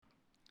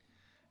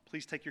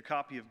Please take your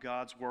copy of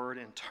God's Word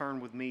and turn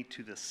with me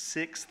to the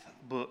 6th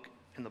book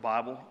in the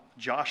Bible,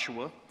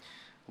 Joshua.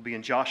 We'll be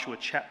in Joshua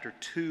chapter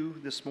 2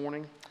 this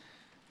morning,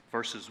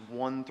 verses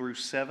 1 through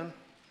 7.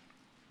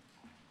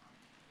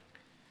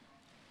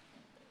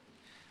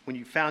 When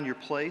you found your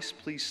place,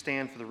 please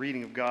stand for the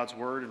reading of God's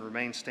Word and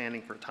remain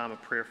standing for a time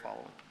of prayer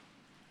following.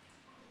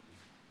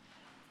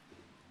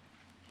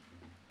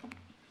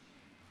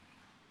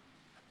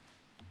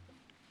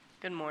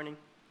 Good morning.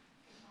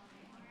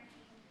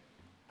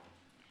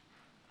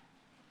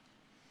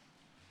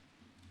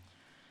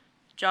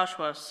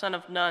 Joshua, son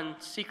of Nun,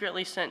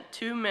 secretly sent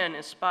 2 men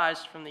as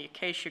spies from the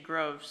acacia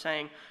grove,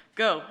 saying,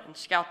 "Go and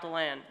scout the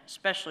land,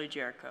 especially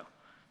Jericho."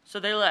 So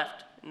they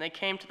left, and they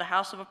came to the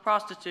house of a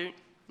prostitute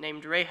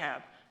named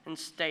Rahab and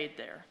stayed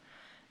there.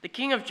 The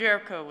king of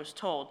Jericho was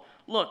told,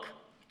 "Look,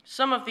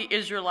 some of the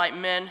Israelite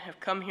men have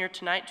come here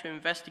tonight to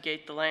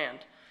investigate the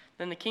land."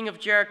 Then the king of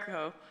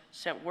Jericho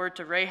sent word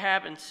to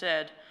Rahab and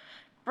said,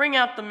 "Bring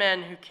out the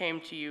men who came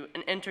to you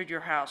and entered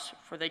your house,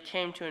 for they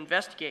came to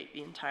investigate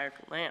the entire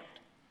land."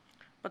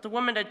 But the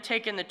woman had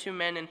taken the 2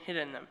 men and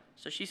hidden them.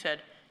 So she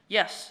said,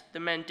 "Yes, the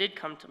men did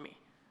come to me,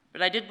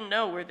 but I didn't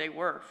know where they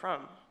were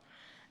from."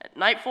 At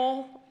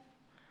nightfall,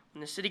 when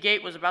the city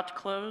gate was about to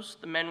close,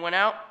 the men went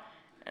out,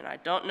 and I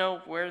don't know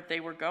where they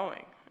were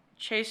going.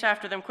 Chase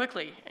after them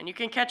quickly, and you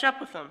can catch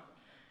up with them.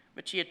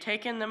 But she had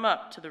taken them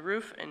up to the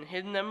roof and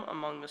hidden them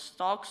among the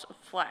stalks of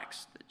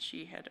flax that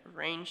she had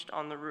arranged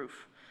on the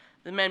roof.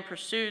 The men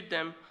pursued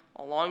them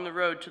along the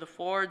road to the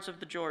fords of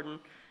the Jordan,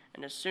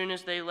 and as soon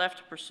as they left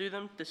to pursue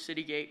them, the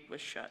city gate was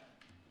shut.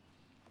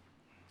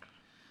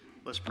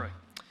 Let's pray.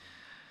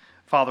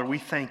 Father, we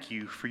thank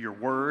you for your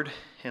word,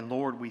 and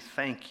Lord, we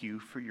thank you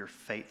for your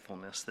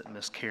faithfulness that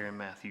Miss Karen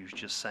Matthews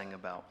just sang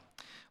about.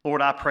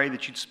 Lord, I pray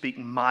that you'd speak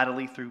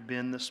mightily through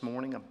Ben this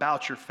morning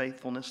about your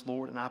faithfulness,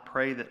 Lord, and I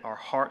pray that our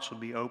hearts would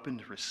be open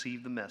to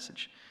receive the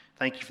message.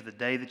 Thank you for the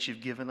day that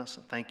you've given us,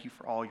 and thank you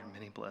for all your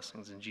many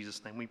blessings. In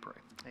Jesus' name we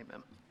pray.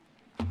 Amen.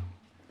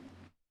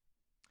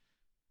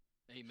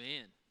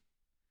 Amen.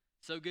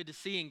 So good to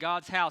see you in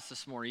God's house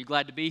this morning. Are you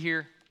glad to be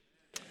here?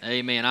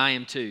 Amen. I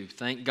am too.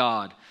 Thank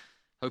God.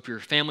 Hope your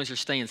families are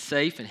staying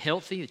safe and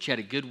healthy, that you had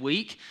a good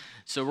week.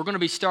 So we're going to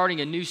be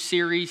starting a new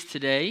series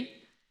today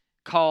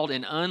called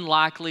An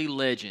Unlikely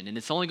Legend. And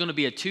it's only going to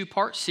be a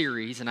 2-part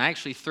series. And I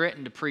actually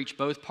threatened to preach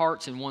both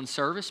parts in one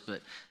service,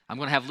 but I'm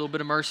going to have a little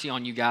bit of mercy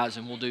on you guys,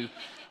 and we'll do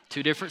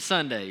 2 different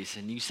Sundays.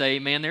 And you say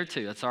amen there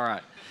too. That's all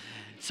right.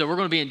 So we're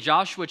going to be in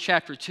Joshua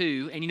chapter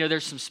 2, and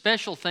there's some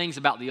special things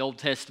about the Old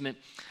Testament.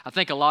 I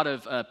think a lot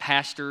of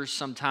pastors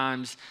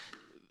sometimes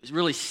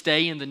really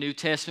stay in the New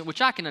Testament, which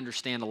I can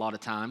understand a lot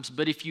of times,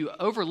 but if you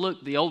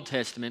overlook the Old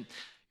Testament,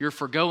 you're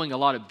forgoing a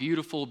lot of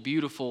beautiful,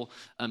 beautiful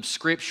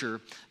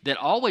scripture that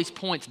always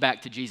points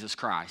back to Jesus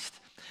Christ.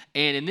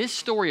 And in this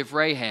story of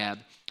Rahab,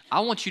 I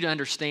want you to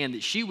understand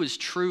that she was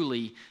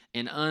truly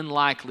an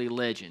unlikely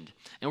legend.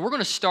 And we're going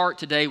to start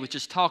today with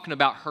just talking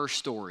about her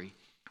story.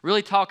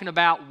 Really talking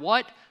about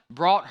what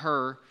brought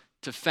her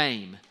to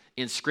fame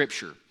in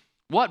Scripture.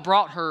 What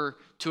brought her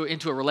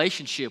into a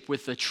relationship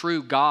with the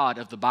true God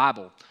of the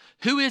Bible.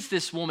 Who is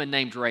this woman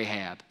named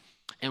Rahab?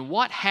 And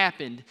what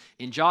happened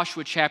in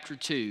Joshua chapter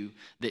 2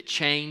 that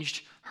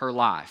changed her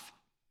life?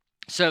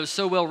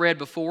 So well read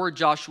before,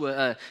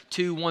 Joshua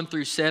 2, 1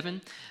 through 7.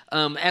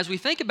 As we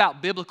think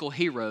about biblical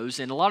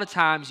heroes, and a lot of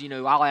times,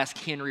 I'll ask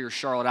Henry or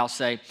Charlotte, I'll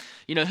say,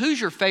 who's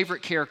your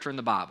favorite character in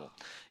the Bible?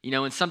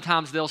 And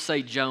sometimes they'll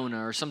say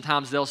Jonah, or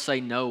sometimes they'll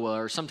say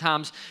Noah, or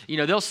sometimes,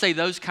 they'll say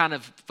those kind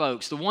of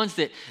folks. The ones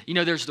that,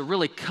 there's the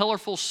really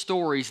colorful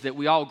stories that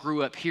we all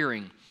grew up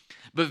hearing.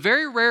 But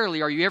very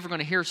rarely are you ever going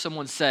to hear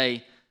someone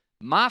say,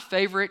 my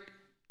favorite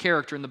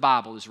character in the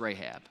Bible is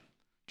Rahab.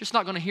 Just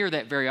not going to hear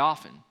that very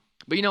often.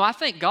 But, I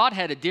think God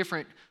had a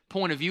different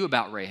point of view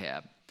about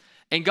Rahab.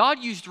 And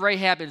God used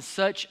Rahab in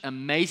such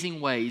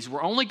amazing ways.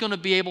 We're only going to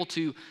be able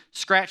to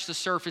scratch the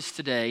surface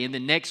today, and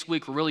then next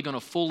week we're really going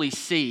to fully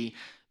see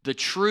the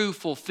true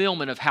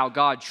fulfillment of how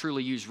God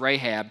truly used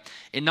Rahab,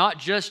 and not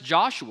just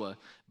Joshua,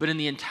 but in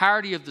the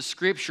entirety of the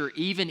Scripture,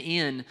 even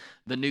in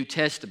the New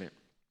Testament.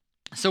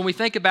 So when we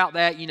think about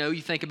that,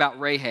 you think about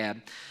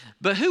Rahab.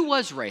 But who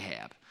was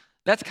Rahab?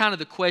 That's kind of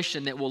the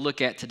question that we'll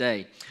look at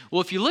today.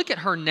 Well, if you look at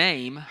her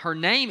name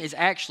is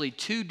actually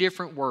 2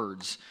 different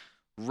words.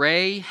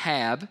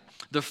 Rahab,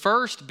 the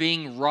first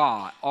being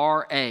Ra,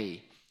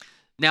 R-A.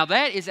 Now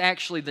that is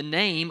actually the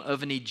name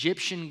of an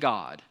Egyptian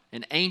god,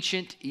 an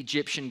ancient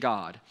Egyptian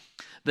god.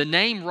 The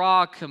name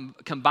Ra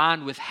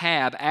combined with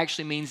Hab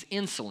actually means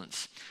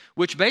insolence,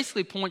 which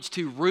basically points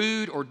to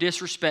rude or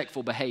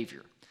disrespectful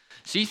behavior.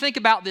 So you think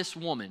about this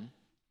woman,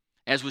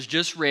 as was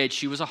just read,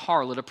 she was a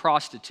harlot, a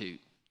prostitute.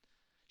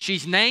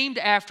 She's named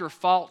after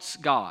false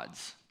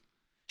gods.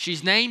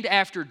 She's named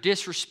after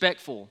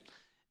disrespectful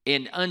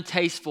and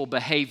untasteful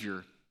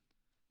behavior.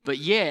 But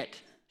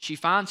yet, she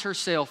finds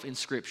herself in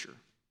Scripture.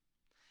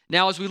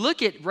 Now, as we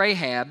look at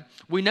Rahab,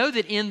 we know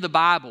that in the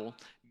Bible,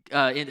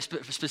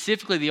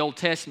 specifically the Old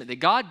Testament, that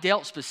God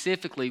dealt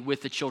specifically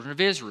with the children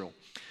of Israel.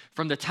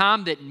 From the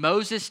time that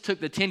Moses took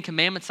the 10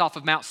 Commandments off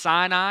of Mount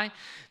Sinai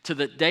to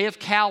the day of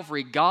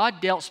Calvary,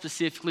 God dealt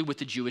specifically with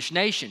the Jewish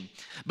nation.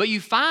 But you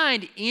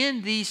find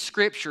in these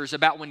scriptures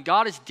about when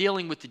God is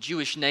dealing with the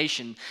Jewish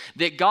nation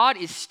that God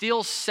is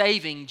still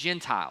saving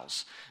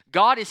Gentiles.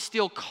 God is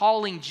still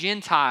calling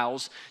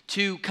Gentiles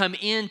to come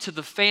into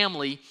the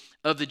family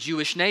of the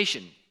Jewish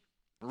nation.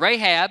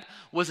 Rahab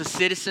was a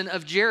citizen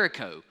of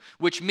Jericho,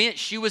 which meant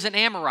she was an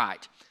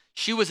Amorite.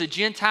 She was a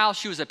Gentile.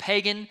 She was a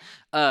pagan.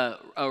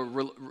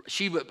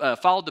 She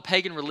followed the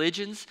pagan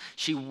religions.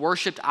 She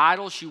worshiped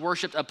idols. She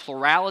worshiped a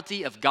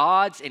plurality of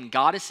gods and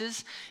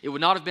goddesses. It would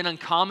not have been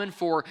uncommon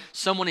for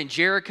someone in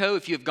Jericho,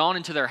 if you have gone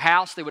into their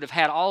house, they would have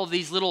had all of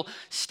these little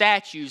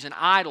statues and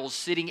idols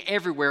sitting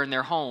everywhere in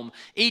their home,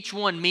 each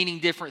one meaning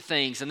different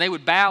things. And they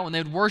would bow and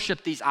they would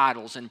worship these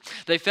idols. And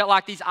they felt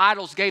like these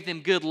idols gave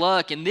them good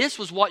luck. And this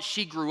was what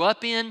she grew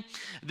up in.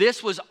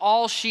 This was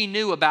all she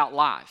knew about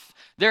life.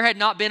 There had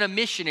not been a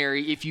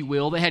missionary, if you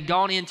will, that had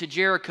gone into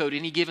Jericho at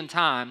any given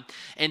time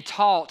and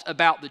taught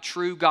about the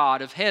true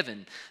God of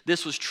heaven.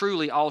 This was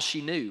truly all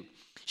she knew.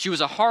 She was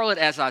a harlot,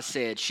 as I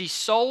said. She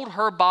sold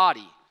her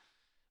body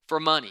for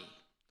money.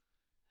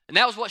 And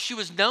that was what she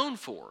was known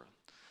for.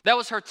 That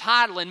was her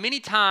title. And many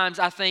times,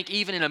 I think,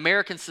 even in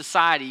American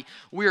society,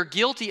 we are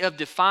guilty of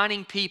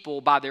defining people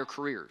by their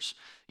careers.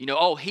 You know,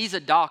 oh, he's a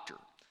doctor.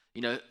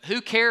 You know,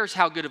 who cares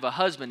how good of a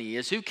husband he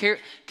is? Who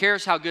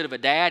cares how good of a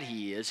dad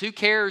he is? Who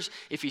cares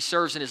if he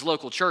serves in his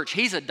local church?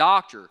 He's a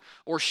doctor,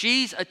 or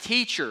she's a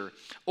teacher,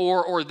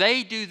 or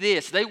they do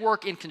this. They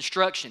work in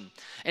construction.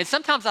 And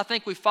sometimes I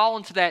think we fall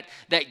into that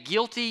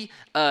guilty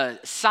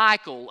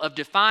cycle of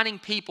defining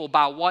people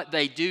by what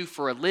they do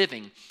for a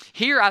living.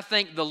 Here, I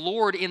think the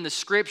Lord in the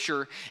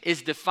scripture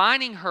is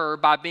defining her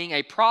by being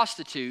a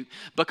prostitute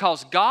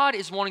because God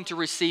is wanting to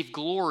receive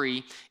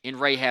glory in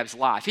Rahab's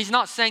life. He's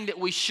not saying that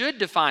we should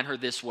define her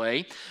this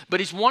way, but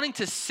he's wanting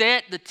to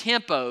set the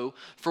tempo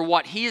for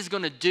what he is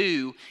going to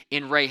do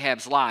in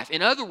Rahab's life.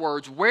 In other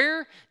words,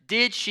 where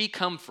did she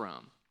come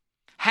from?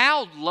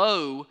 How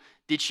low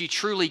did she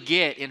truly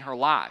get in her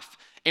life?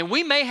 And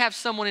we may have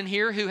someone in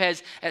here who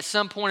has, at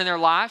some point in their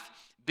life,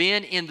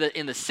 been in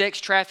the sex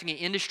trafficking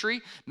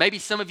industry. Maybe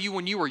some of you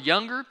when you were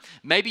younger,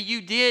 maybe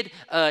you did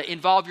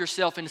involve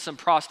yourself in some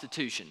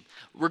prostitution,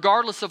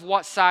 regardless of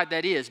what side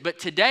that is. But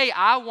today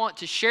I want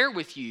to share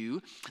with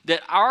you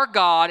that our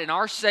God and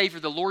our Savior,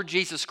 the Lord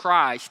Jesus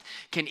Christ,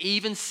 can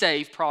even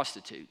save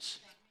prostitutes.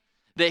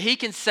 That he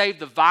can save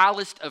the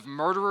vilest of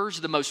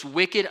murderers, the most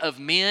wicked of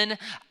men.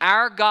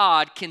 Our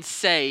God can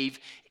save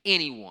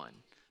anyone.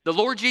 The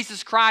Lord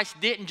Jesus Christ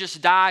didn't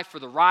just die for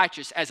the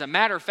righteous. As a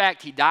matter of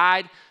fact, he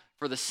died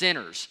for the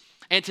sinners.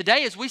 And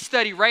today, as we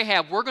study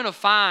Rahab, we're going to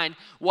find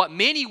what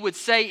many would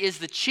say is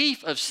the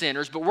chief of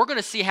sinners, but we're going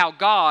to see how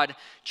God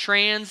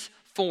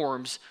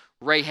transforms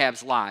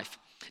Rahab's life.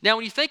 Now,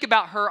 when you think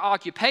about her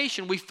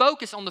occupation, we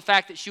focus on the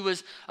fact that she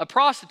was a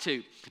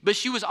prostitute, but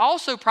she was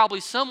also probably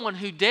someone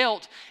who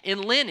dealt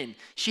in linen.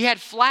 She had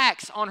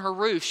flax on her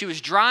roof. She was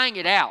drying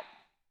it out.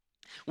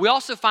 We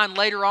also find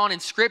later on in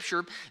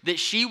Scripture that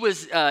she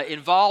was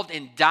involved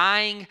in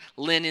dyeing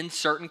linen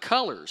certain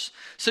colors.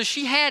 So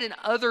she had an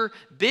other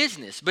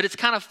business, but it's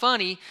kind of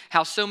funny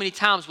how so many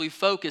times we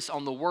focus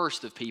on the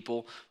worst of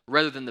people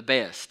rather than the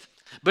best.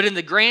 But in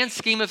the grand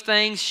scheme of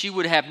things, she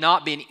would have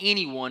not been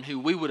anyone who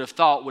we would have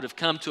thought would have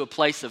come to a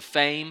place of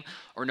fame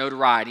or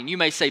notoriety. And you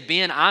may say,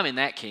 Ben, I'm in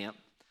that camp.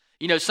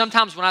 You know,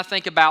 sometimes when I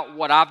think about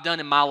what I've done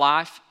in my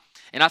life,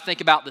 and I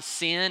think about the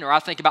sin, or I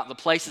think about the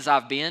places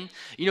I've been,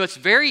 you know, it's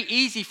very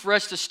easy for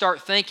us to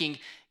start thinking,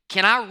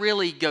 can I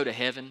really go to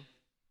heaven?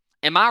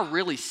 Am I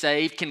really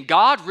saved? Can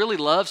God really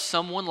love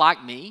someone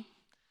like me?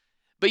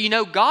 But you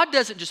know, God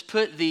doesn't just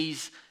put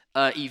these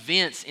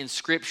events in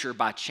Scripture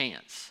by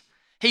chance.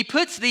 He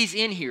puts these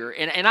in here,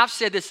 and I've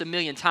said this a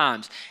million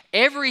times.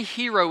 Every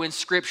hero in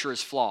Scripture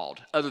is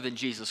flawed other than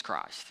Jesus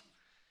Christ.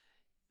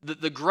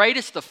 The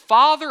greatest, the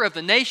father of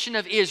the nation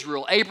of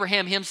Israel,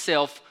 Abraham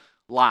himself,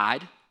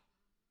 lied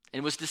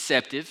and was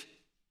deceptive,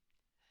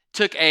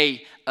 took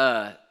a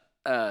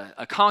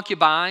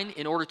concubine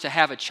in order to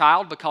have a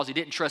child because he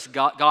didn't trust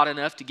God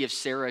enough to give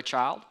Sarah a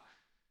child.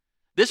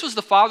 This was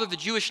the father of the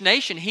Jewish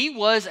nation. He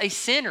was a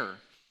sinner.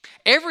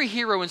 Every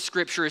hero in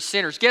Scripture is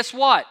sinners. Guess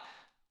what?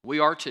 We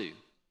are too.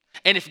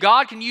 And if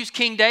God can use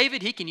King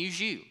David, he can use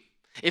you.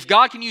 If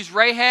God can use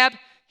Rahab,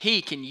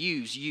 he can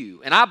use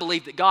you. And I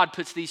believe that God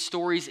puts these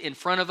stories in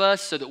front of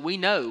us so that we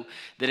know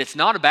that it's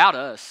not about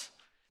us.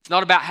 It's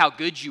not about how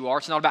good you are.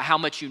 It's not about how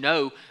much you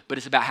know, but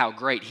it's about how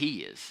great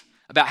he is,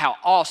 about how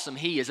awesome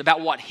he is,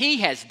 about what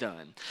he has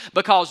done.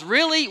 Because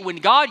really, when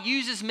God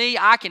uses me,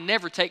 I can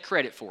never take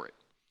credit for it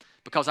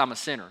because I'm a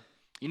sinner.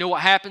 You know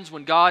what happens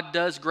when God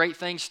does great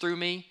things through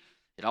me?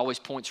 It always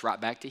points right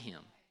back to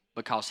him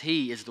because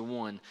he is the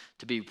one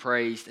to be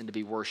praised and to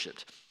be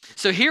worshiped.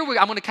 So here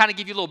I'm going to kind of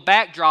give you a little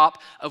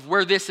backdrop of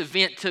where this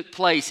event took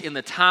place in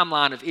the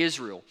timeline of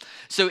Israel.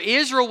 So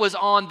Israel was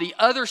on the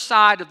other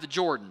side of the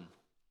Jordan.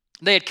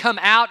 They had come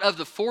out of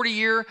the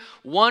 40-year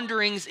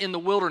wanderings in the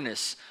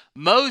wilderness.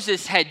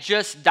 Moses had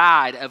just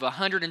died of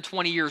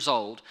 120 years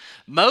old.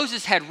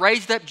 Moses had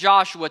raised up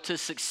Joshua to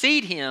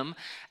succeed him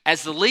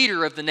as the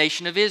leader of the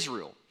nation of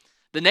Israel.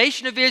 The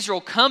nation of Israel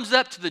comes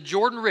up to the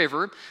Jordan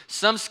River.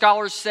 Some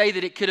scholars say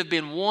that it could have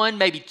been 1,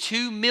 maybe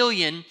 2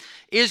 million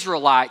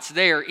Israelites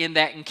there in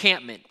that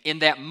encampment, in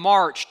that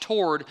march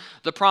toward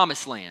the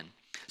promised land.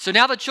 So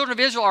now the children of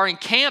Israel are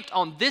encamped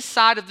on this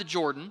side of the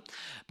Jordan,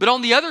 but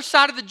on the other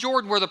side of the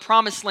Jordan where the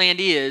promised land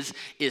is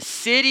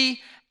city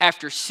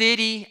after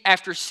city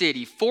after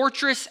city,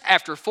 fortress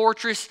after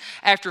fortress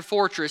after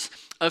fortress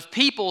of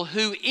people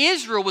who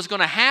Israel was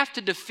going to have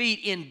to defeat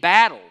in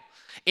battle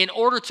in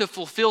order to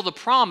fulfill the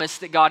promise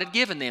that God had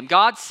given them.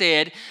 God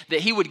said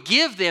that he would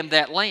give them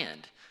that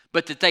land,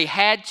 but that they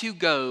had to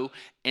go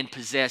and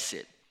possess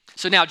it.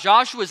 So now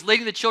Joshua is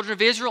leading the children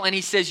of Israel, and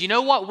he says, you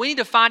know what? We need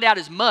to find out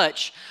as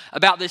much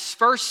about this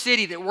first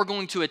city that we're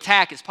going to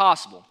attack as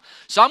possible.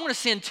 So I'm going to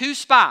send 2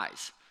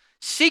 spies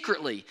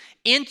secretly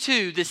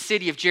into the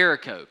city of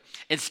Jericho.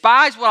 And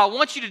spies, what I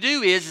want you to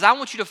do is I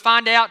want you to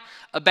find out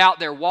about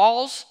their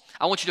walls.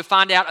 I want you to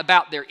find out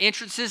about their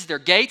entrances, their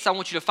gates. I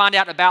want you to find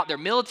out about their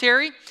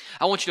military.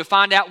 I want you to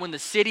find out when the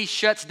city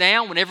shuts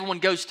down, when everyone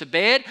goes to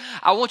bed.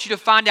 I want you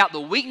to find out the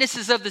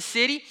weaknesses of the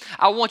city.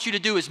 I want you to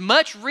do as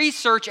much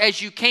research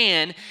as you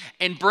can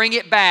and bring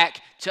it back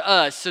to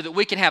us so that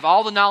we can have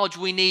all the knowledge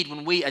we need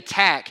when we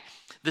attack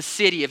the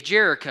city of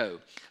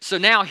Jericho. So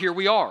now here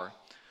we are.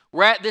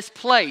 We're at this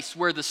place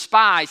where the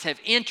spies have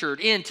entered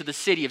into the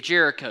city of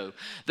Jericho.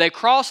 They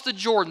crossed the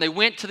Jordan. They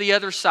went to the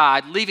other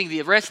side, leaving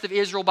the rest of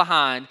Israel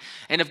behind,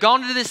 and have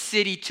gone into this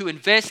city to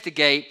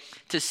investigate,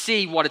 to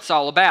see what it's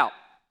all about.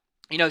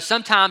 You know,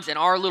 sometimes in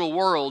our little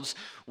worlds,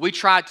 we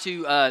try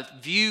to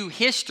view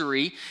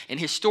history and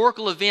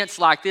historical events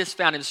like this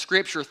found in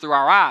Scripture through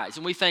our eyes.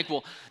 And we think,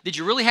 well, did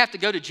you really have to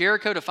go to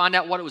Jericho to find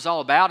out what it was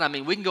all about? I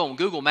mean, we can go on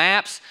Google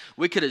Maps.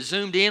 We could have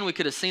zoomed in. We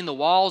could have seen the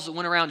walls that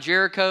went around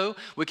Jericho.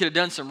 We could have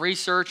done some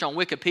research on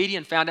Wikipedia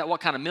and found out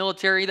what kind of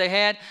military they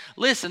had.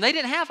 Listen, they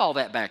didn't have all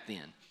that back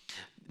then.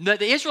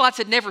 The Israelites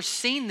had never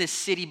seen this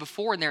city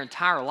before in their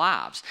entire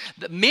lives.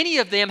 Many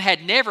of them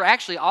had never,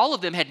 actually all of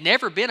them had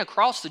never been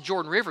across the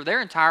Jordan River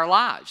their entire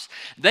lives.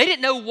 They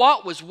didn't know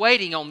what was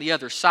waiting on the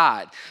other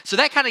side. So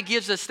that kind of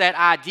gives us that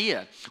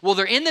idea. Well,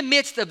 they're in the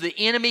midst of the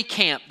enemy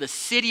camp, the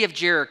city of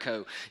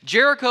Jericho.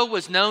 Jericho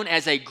was known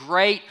as a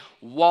great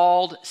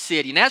walled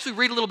city. And as we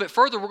read a little bit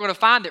further, we're going to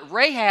find that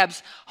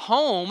Rahab's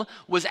home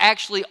was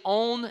actually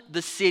on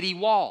the city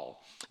wall.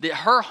 That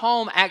her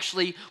home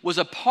actually was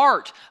a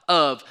part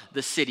of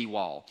the city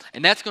wall.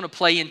 And that's going to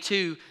play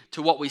into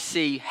what we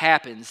see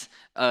happens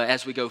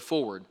as we go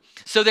forward.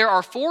 So there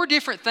are 4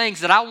 different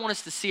things that I want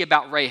us to see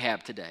about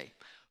Rahab today.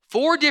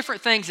 4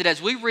 different things that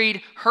as we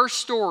read her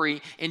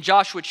story in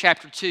Joshua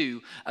chapter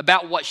 2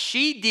 about what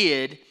she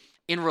did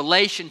in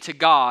relation to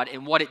God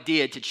and what it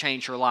did to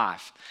change her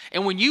life.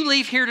 And when you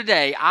leave here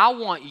today, I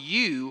want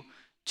you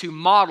to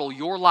model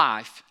your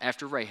life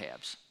after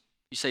Rahab's.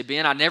 You say,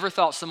 Ben, I never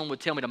thought someone would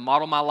tell me to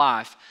model my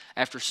life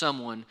after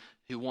someone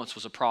who once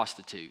was a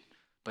prostitute.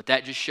 But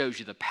that just shows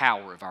you the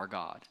power of our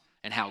God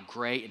and how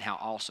great and how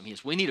awesome he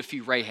is. We need a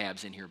few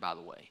Rahabs in here, by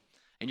the way.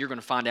 And you're going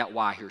to find out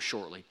why here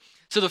shortly.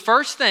 So the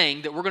first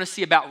thing that we're going to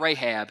see about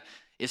Rahab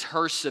is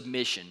her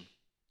submission.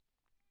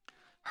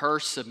 Her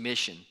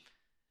submission.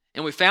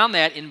 And we found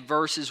that in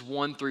verses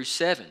 1 through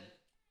 7.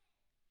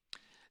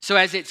 So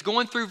as it's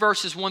going through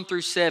verses 1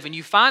 through 7,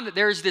 you find that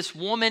there's this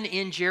woman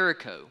in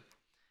Jericho.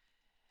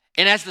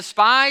 And as the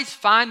spies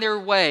find their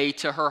way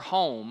to her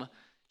home,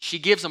 she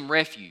gives them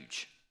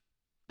refuge.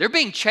 They're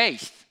being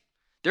chased.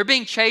 They're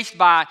being chased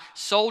by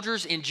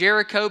soldiers in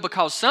Jericho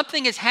because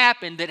something has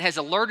happened that has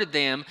alerted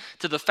them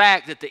to the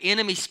fact that the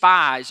enemy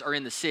spies are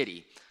in the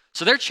city.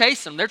 So they're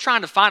chasing them. They're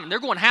trying to find them. They're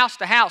going house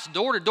to house,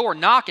 door to door,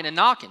 knocking and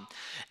knocking.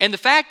 And the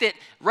fact that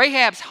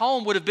Rahab's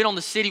home would have been on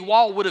the city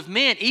wall would have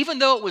meant, even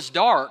though it was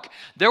dark,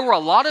 there were a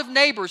lot of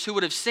neighbors who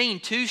would have seen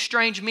 2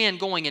 strange men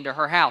going into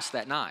her house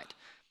that night.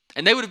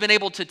 And they would have been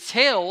able to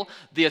tell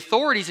the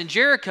authorities in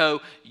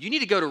Jericho, you need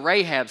to go to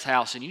Rahab's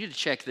house and you need to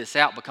check this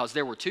out because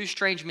there were 2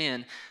 strange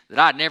men that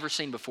I'd never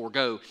seen before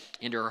go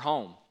into her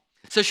home.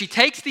 So she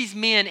takes these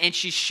men and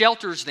she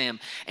shelters them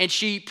and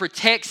she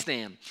protects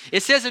them.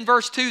 It says in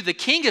verse 2, the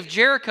king of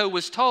Jericho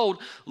was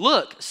told,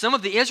 look, some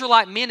of the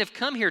Israelite men have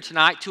come here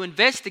tonight to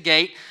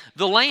investigate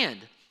the land.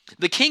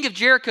 The king of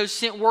Jericho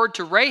sent word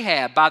to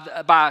Rahab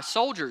by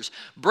soldiers,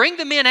 bring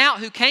the men out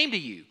who came to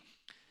you.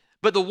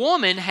 But the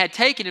woman had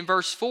taken, in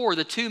verse 4,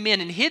 the 2 men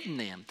and hidden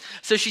them.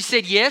 So she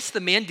said, yes, the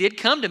men did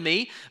come to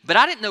me, but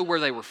I didn't know where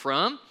they were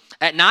from.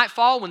 At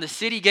nightfall, when the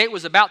city gate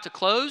was about to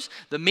close,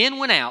 the men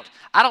went out.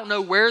 I don't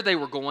know where they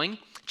were going.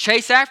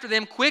 Chase after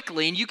them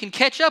quickly, and you can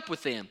catch up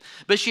with them.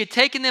 But she had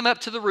taken them up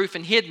to the roof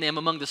and hidden them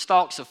among the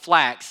stalks of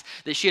flax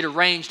that she had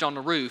arranged on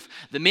the roof.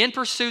 The men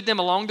pursued them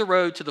along the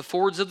road to the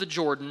fords of the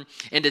Jordan,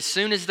 and as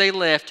soon as they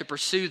left to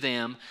pursue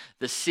them,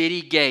 the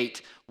city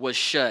gate was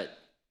shut.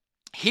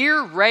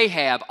 Here,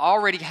 Rahab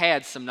already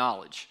had some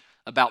knowledge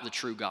about the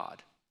true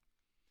God.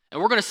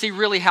 And we're going to see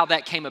really how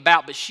that came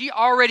about. But she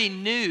already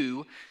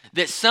knew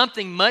that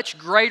something much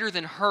greater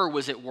than her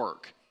was at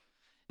work.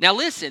 Now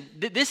listen,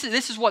 this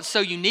is what's so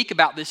unique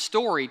about this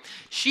story.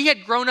 She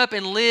had grown up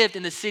and lived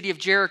in the city of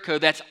Jericho.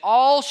 That's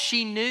all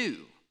she knew.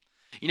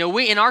 You know,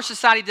 in our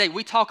society today,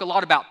 we talk a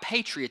lot about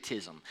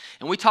patriotism.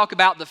 And we talk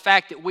about the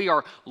fact that we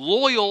are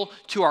loyal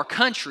to our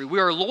country. We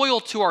are loyal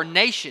to our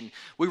nation.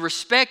 We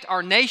respect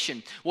our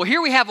nation. Well,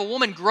 here we have a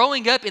woman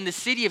growing up in the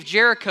city of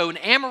Jericho, an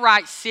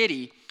Amorite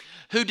city,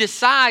 who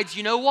decides,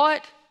 you know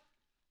what?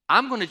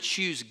 I'm going to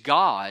choose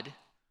God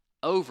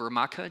over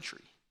my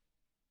country.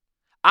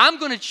 I'm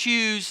going to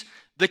choose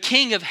the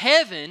King of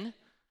Heaven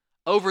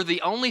over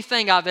the only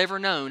thing I've ever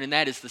known, and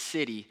that is the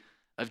city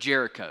of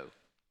Jericho.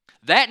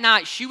 That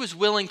night, she was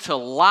willing to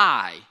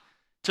lie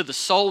to the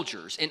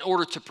soldiers in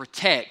order to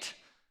protect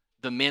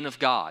the men of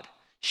God.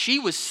 She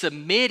was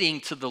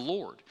submitting to the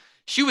Lord.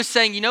 She was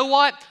saying, you know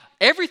what?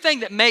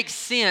 Everything that makes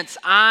sense,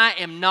 I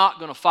am not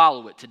going to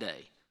follow it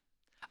today.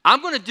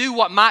 I'm going to do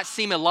what might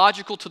seem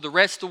illogical to the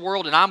rest of the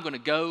world, and I'm going to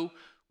go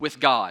with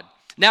God.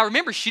 Now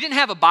remember, she didn't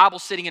have a Bible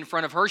sitting in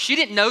front of her. She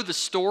didn't know the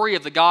story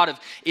of the God of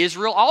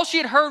Israel. All she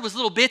had heard was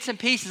little bits and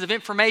pieces of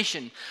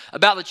information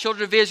about the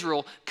children of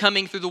Israel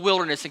coming through the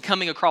wilderness and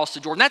coming across the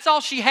Jordan. That's all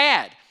she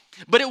had.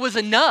 But it was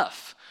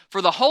enough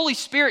for the Holy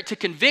Spirit to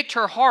convict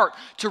her heart,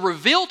 to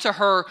reveal to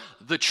her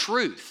the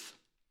truth.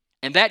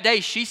 And that day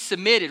she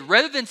submitted.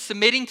 Rather than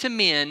submitting to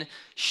men,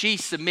 she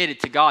submitted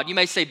to God. You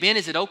may say, Ben,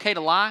 is it okay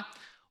to lie?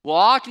 Well,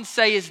 all I can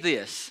say is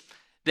this,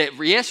 that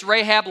yes,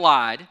 Rahab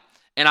lied,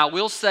 and I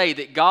will say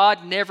that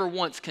God never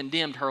once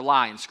condemned her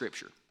lie in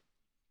Scripture,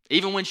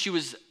 even when she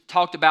was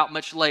talked about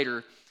much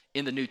later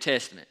in the New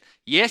Testament.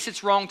 Yes,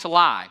 it's wrong to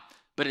lie,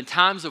 but in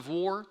times of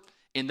war,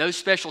 in those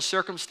special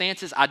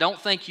circumstances, I don't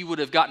think you would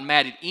have gotten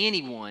mad at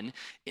anyone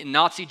in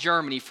Nazi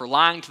Germany for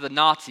lying to the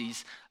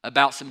Nazis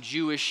about some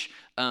Jewish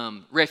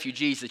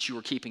refugees that you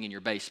were keeping in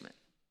your basement.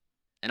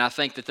 And I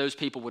think that those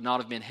people would not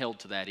have been held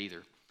to that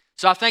either.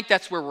 So I think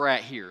that's where we're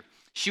at here.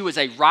 She was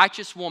a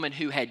righteous woman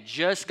who had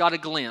just got a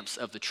glimpse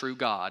of the true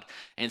God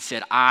and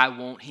said, I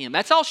want him.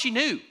 That's all she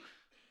knew,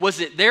 was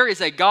that there is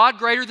a God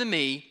greater than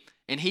me,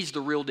 and he's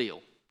the real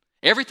deal.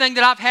 Everything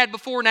that I've had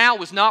before now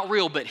was not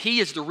real, but he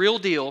is the real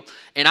deal,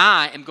 and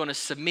I am going to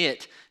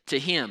submit to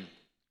him.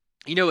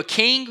 You know, a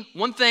king,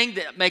 one thing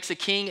that makes a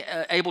king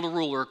able to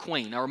rule, or a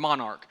queen, or a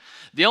monarch,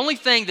 the only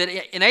thing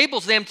that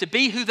enables them to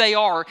be who they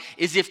are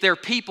is if their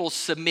people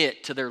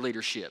submit to their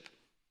leadership.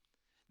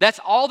 That's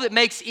all that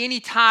makes any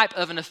type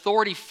of an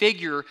authority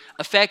figure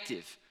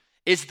effective,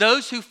 is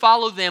those who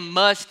follow them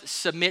must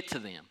submit to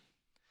them.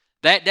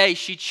 That day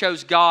she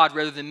chose God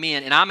rather than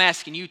men, and I'm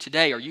asking you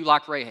today, are you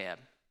like Rahab?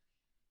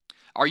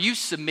 Are you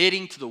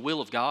submitting to the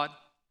will of God?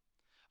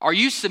 Are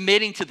you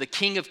submitting to the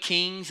King of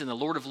Kings and the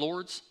Lord of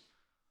Lords?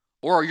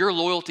 Or are your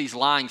loyalties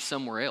lying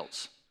somewhere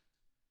else?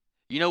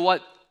 You know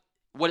what?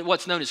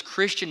 What's known as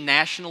Christian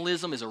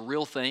nationalism is a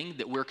real thing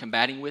that we're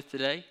combating with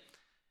today.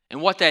 And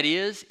what that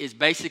is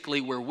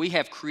basically where we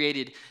have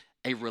created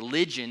a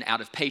religion out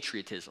of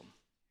patriotism.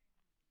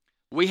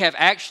 We have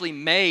actually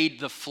made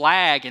the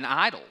flag an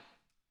idol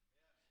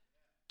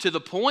to the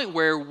point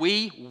where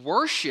we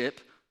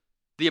worship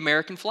the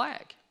American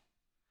flag.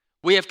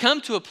 We have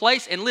come to a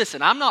place, and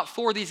listen, I'm not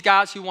for these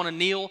guys who want to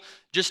kneel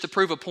just to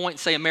prove a point and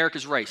say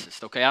America's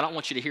racist, okay? I don't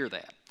want you to hear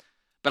that.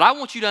 But I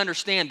want you to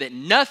understand that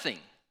nothing,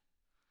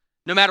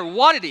 no matter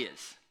what it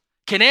is,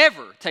 can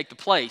ever take the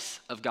place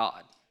of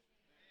God.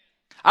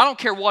 I don't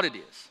care what it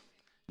is.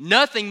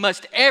 Nothing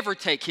must ever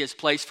take his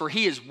place, for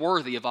he is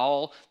worthy of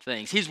all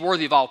things. He's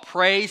worthy of all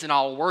praise and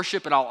all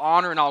worship and all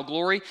honor and all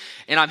glory.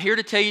 And I'm here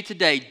to tell you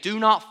today, do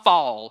not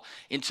fall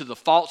into the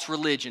false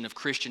religion of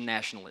Christian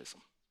nationalism.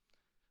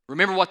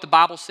 Remember what the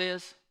Bible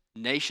says?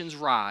 Nations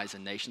rise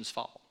and nations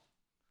fall.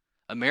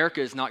 America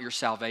is not your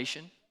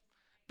salvation.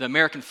 The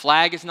American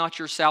flag is not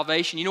your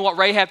salvation. You know what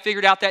Rahab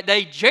figured out that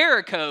day?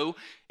 Jericho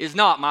is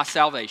not my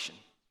salvation.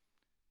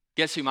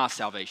 Guess who my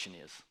salvation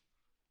is?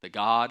 The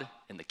God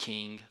and the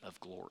King of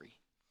glory.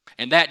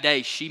 And that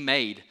day she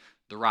made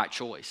the right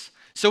choice.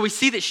 So we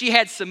see that she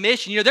had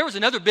submission. You know, there was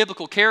another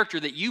biblical character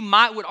that you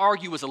would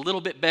argue was a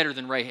little bit better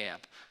than Rahab.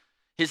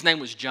 His name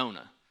was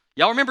Jonah.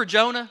 Y'all remember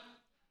Jonah?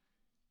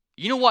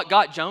 You know what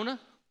got Jonah?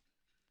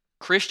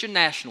 Christian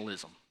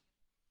nationalism.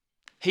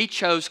 He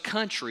chose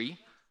country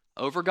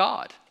over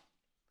God.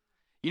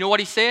 You know what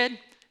he said?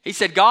 He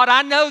said, God,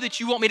 I know that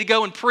you want me to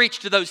go and preach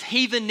to those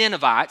heathen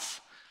Ninevites.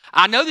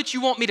 I know that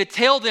you want me to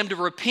tell them to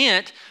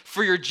repent,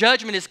 for your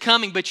judgment is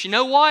coming, but you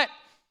know what?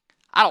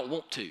 I don't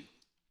want to.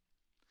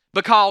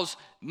 Because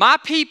my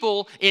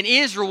people in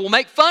Israel will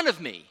make fun of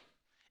me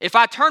if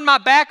I turn my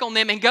back on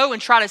them and go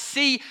and try to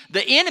see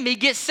the enemy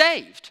get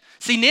saved.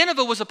 See,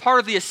 Nineveh was a part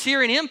of the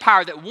Assyrian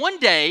Empire that one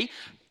day,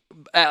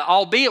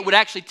 albeit would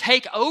actually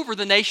take over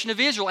the nation of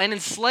Israel and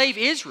enslave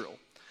Israel.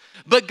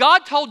 But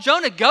God told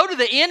Jonah, go to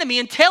the enemy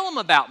and tell them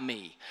about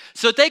me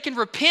so that they can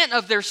repent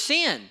of their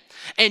sin.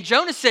 And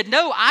Jonah said,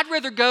 no, I'd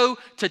rather go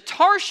to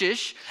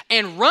Tarshish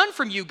and run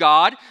from you,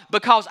 God,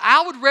 because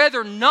I would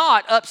rather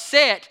not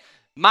upset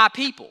my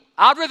people.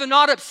 I'd rather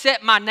not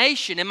upset my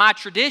nation and my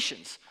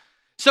traditions.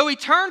 So he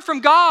turned from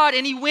God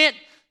and he went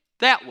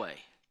that way.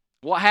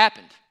 What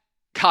happened?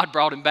 God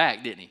brought him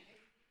back, didn't he?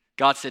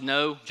 God said,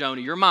 no,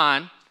 Jonah, you're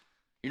mine.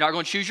 You're not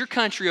going to choose your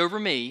country over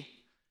me.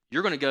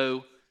 You're going to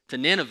go to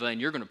Nineveh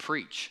and you're going to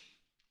preach.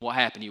 What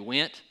happened? He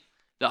went.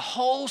 The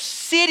whole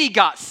city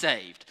got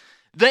saved.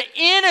 The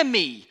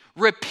enemy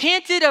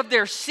repented of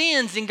their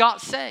sins and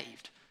got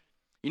saved.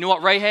 You know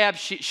what, Rahab?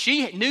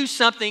 She knew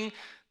something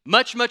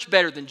much, much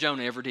better than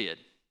Jonah ever did.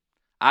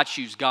 I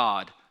choose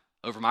God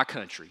over my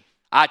country.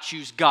 I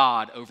choose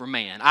God over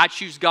man. I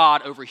choose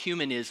God over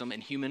humanism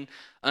and human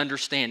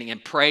understanding.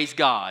 And praise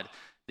God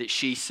that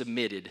she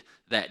submitted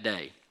that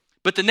day.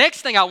 But the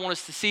next thing I want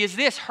us to see is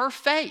this, her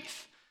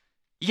faith.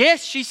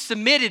 Yes, she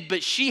submitted,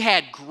 but she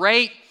had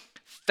great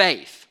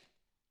faith.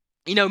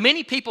 You know,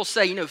 many people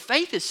say,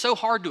 faith is so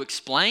hard to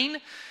explain.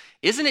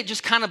 Isn't it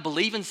just kind of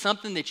believing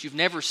something that you've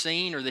never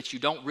seen or that you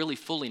don't really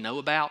fully know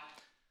about?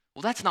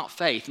 Well, that's not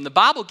faith. And the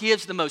Bible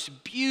gives the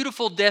most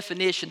beautiful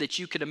definition that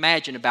you could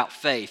imagine about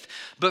faith.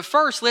 But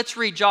first, let's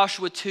read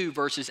Joshua 2,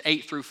 verses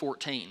 8 through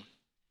 14.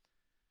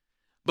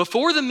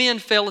 Before the men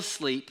fell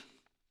asleep,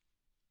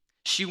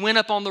 she went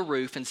up on the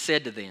roof and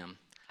said to them,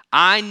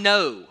 I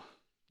know,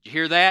 you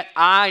hear that?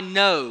 I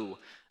know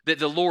that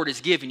the Lord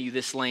has given you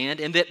this land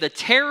and that the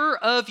terror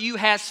of you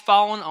has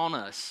fallen on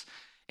us,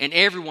 and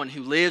everyone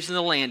who lives in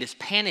the land is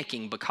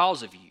panicking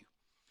because of you.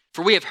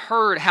 For we have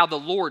heard how the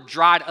Lord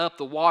dried up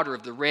the water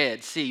of the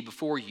Red Sea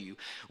before you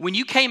when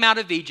you came out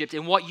of Egypt,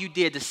 and what you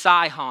did to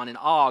Sihon and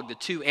Og, the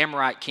two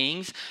Amorite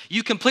kings,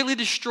 you completely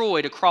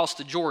destroyed across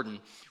the Jordan.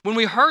 When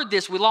we heard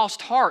this, we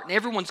lost heart, and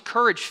everyone's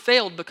courage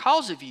failed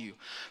because of you.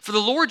 For the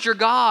Lord your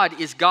God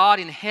is God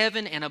in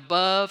heaven and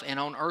above and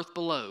on earth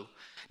below.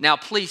 Now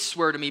please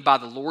swear to me by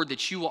the Lord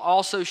that you will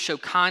also show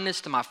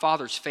kindness to my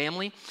father's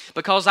family.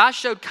 Because I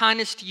showed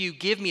kindness to you,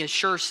 give me a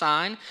sure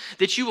sign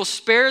that you will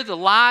spare the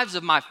lives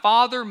of my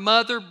father,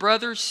 mother,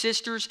 brothers,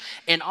 sisters,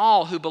 and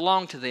all who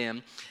belong to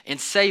them, and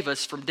save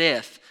us from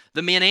death.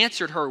 The men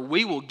answered her,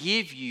 we will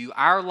give you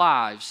our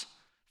lives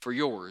for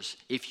yours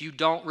if you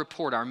don't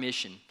report our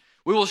mission.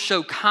 We will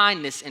show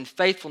kindness and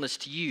faithfulness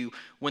to you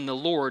when the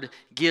Lord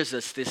gives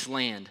us this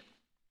land.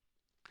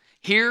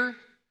 Here,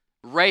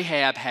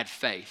 Rahab had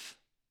faith.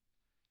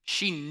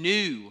 She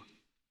knew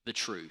the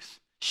truth.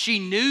 She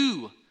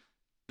knew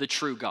the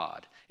true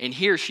God. And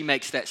here she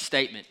makes that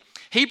statement.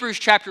 Hebrews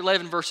chapter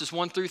 11, verses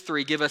 1 through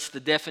 3 give us the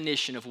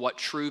definition of what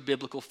true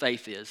biblical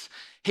faith is.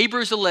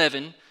 Hebrews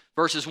 11,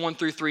 verses 1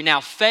 through 3.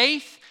 Now,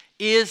 faith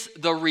is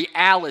the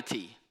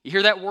reality. You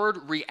hear that word?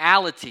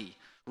 Reality.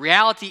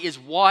 Reality is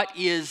what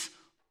is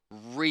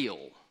real.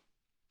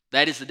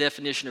 That is the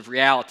definition of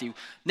reality.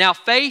 Now,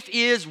 faith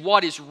is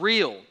what is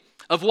real,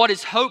 of what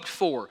is hoped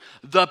for,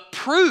 the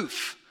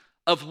proof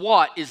of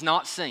what is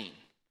not seen.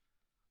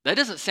 That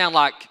doesn't sound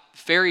like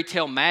fairy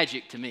tale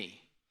magic to me.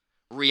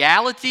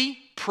 Reality,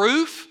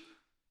 proof,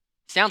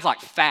 sounds like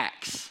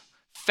facts,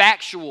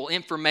 factual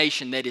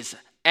information that is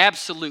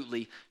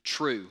absolutely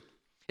true.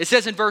 It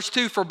says in verse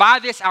 2, for by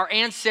this our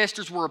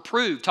ancestors were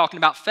approved, talking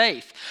about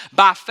faith.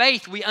 By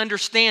faith we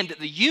understand that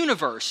the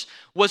universe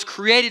was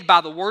created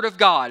by the word of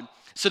God,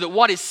 so that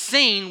what is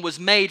seen was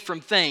made from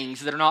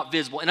things that are not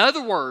visible. In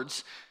other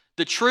words,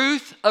 the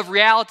truth of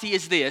reality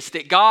is this,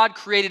 that God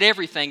created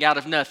everything out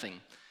of nothing.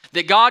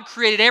 That God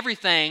created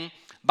everything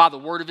by the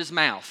word of his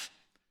mouth.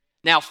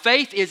 Now,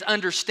 faith is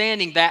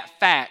understanding that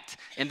fact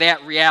and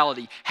that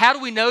reality. How do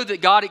we know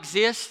that God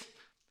exists?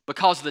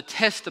 Because of the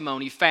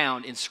testimony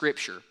found in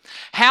Scripture.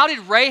 How did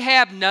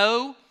Rahab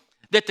know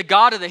that the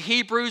God of the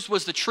Hebrews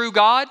was the true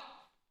God?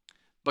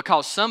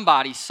 Because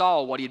somebody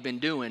saw what he had been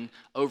doing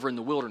over in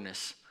the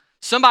wilderness.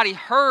 Somebody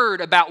heard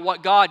about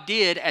what God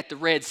did at the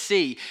Red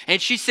Sea.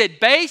 And she said,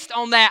 based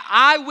on that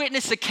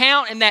eyewitness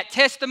account and that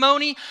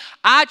testimony,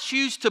 I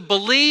choose to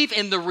believe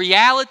in the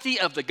reality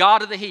of the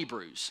God of the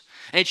Hebrews.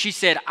 And she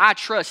said, I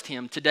trust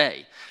him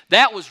today.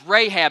 That was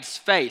Rahab's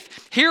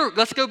faith. Here,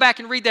 let's go back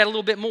and read that a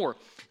little bit more.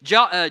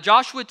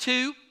 Joshua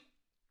 2,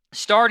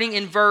 starting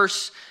in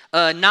verse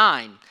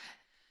 9.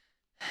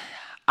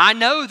 I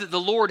know that the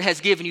Lord has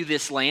given you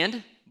this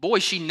land. Boy,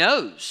 she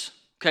knows.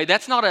 Okay,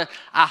 that's not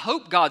I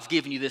hope God's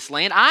given you this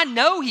land. I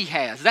know he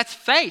has. That's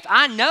faith.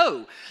 I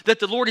know that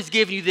the Lord has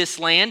given you this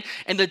land,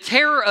 and the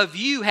terror of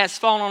you has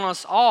fallen on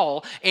us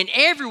all, and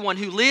everyone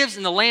who lives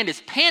in the land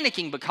is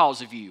panicking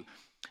because of you.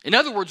 In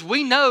other words,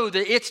 we know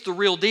that it's the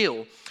real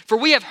deal. For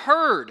we have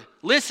heard,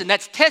 listen,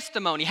 that's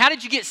testimony. How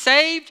did you get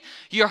saved?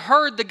 You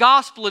heard the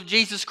gospel of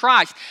Jesus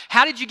Christ.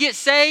 How did you get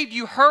saved?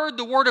 You heard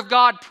the word of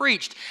God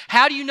preached.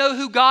 How do you know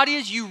who God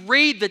is? You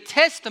read the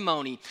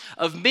testimony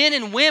of men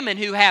and women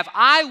who have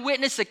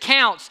eyewitness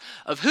accounts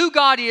of who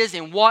God is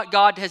and what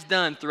God has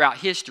done throughout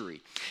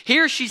history.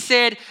 Here she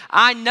said,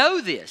 I know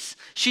this.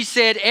 She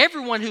said,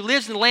 everyone who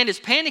lives in the land is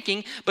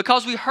panicking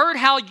because we heard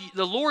how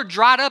the Lord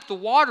dried up the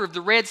water of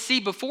the Red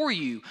Sea before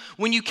you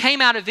when you came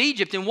out of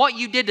Egypt, and what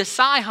you did to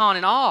Sihon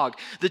and Og,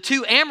 the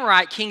two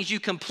Amorite kings you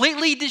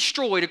completely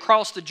destroyed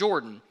across the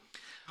Jordan.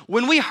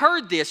 When we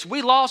heard this,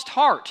 we lost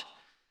heart.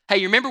 Hey,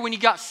 you remember when you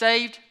got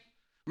saved?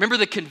 Remember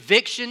the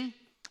conviction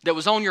that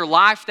was on your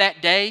life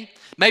that day?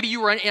 Maybe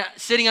you were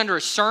sitting under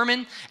a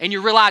sermon and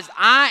you realized,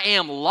 I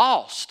am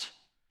lost.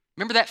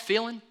 Remember that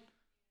feeling?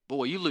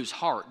 Boy, you lose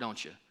heart,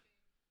 don't you?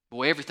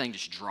 Boy, everything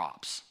just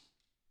drops.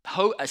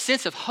 A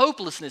sense of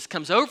hopelessness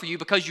comes over you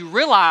because you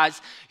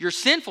realize your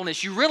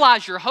sinfulness. You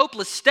realize your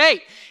hopeless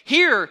state.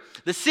 Here,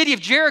 the city of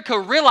Jericho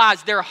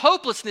realized their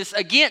hopelessness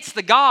against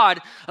the God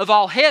of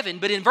all heaven.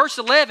 But in verse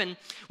 11,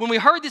 when we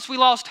heard this, we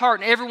lost heart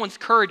and everyone's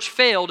courage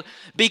failed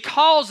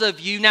because of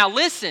you. Now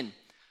listen,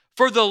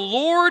 for the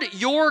Lord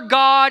your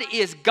God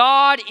is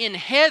God in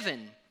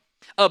heaven,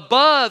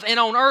 above and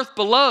on earth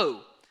below.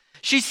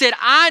 She said,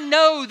 I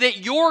know that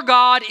your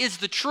God is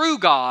the true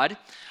God.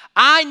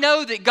 I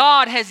know that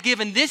God has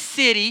given this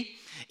city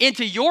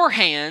into your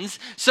hands.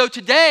 So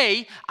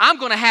today, I'm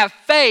going to have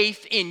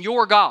faith in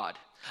your God.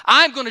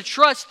 I'm going to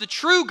trust the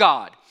true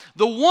God,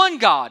 the one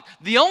God,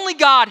 the only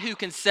God who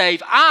can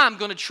save. I'm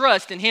going to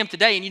trust in him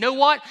today. And you know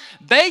what?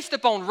 Based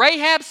upon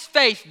Rahab's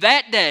faith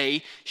that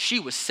day, she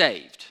was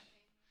saved.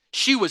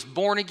 She was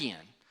born again.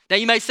 Now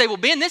you may say, well,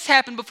 Ben, this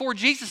happened before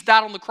Jesus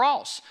died on the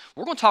cross.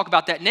 We're going to talk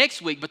about that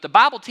next week. But the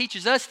Bible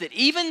teaches us that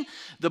even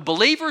the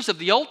believers of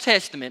the Old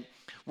Testament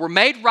were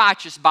made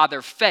righteous by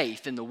their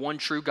faith in the one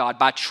true God,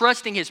 by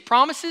trusting his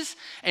promises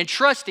and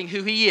trusting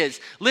who he is.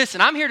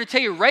 Listen, I'm here to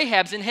tell you,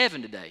 Rahab's in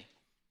heaven today.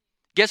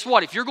 Guess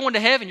what? If you're going to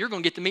heaven, you're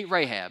going to get to meet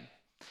Rahab.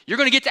 You're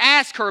going to get to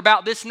ask her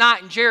about this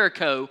night in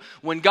Jericho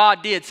when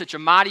God did such a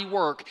mighty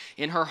work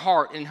in her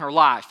heart, in her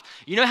life.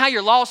 You know how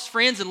your lost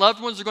friends and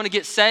loved ones are going to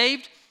get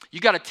saved? You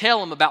got to tell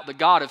them about the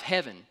God of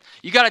heaven.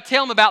 You got to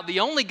tell them about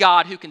the only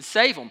God who can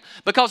save them.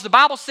 Because the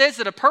Bible says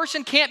that a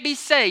person can't be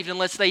saved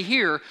unless they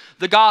hear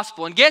the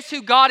gospel. And guess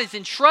who God has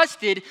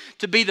entrusted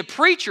to be the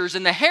preachers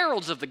and the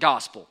heralds of the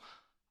gospel?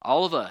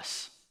 All of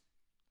us.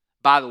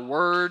 By the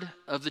word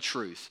of the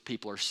truth,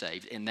 people are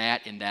saved. In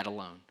that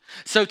alone.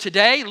 So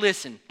today,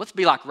 listen, let's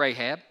be like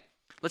Rahab.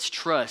 Let's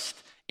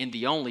trust in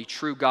the only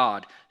true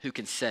God who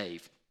can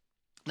save.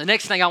 The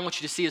next thing I want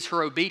you to see is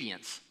her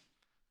obedience.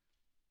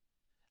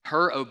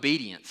 Her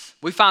obedience.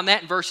 We find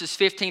that in verses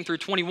 15 through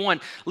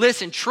 21.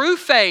 Listen, true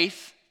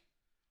faith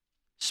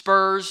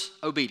spurs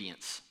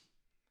obedience.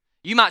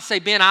 You might say,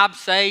 Ben, I'm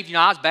saved.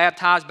 I was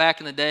baptized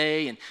back in the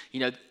day. And,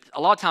 a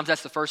lot of times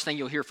that's the first thing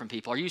you'll hear from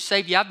people. Are you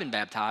saved? Yeah, I've been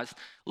baptized.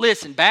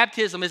 Listen,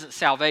 baptism isn't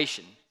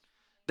salvation.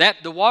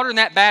 The water in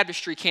that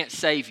baptistry can't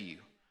save you.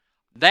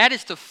 That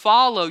is to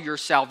follow your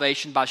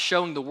salvation by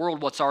showing the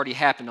world what's already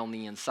happened on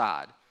the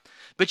inside.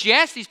 But you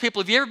ask these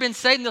people, have you ever been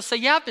saved? And they'll say,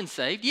 yeah, I've been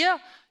saved. Yeah,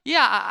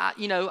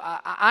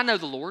 I know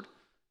the Lord,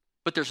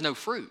 but there's no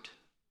fruit.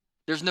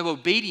 There's no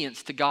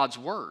obedience to God's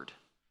word.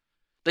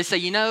 They say,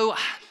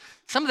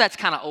 some of that's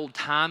kind of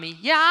old-timey.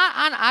 Yeah,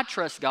 I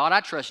trust God, I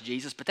trust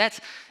Jesus, but that's,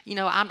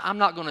 I'm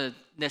not going to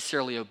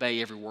necessarily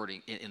obey every word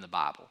in the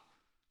Bible.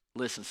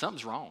 Listen,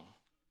 something's wrong.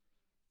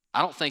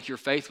 I don't think your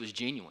faith was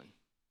genuine.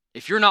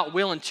 If you're not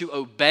willing to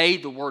obey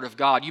the word of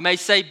God, you may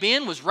say,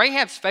 Ben, was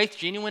Rahab's faith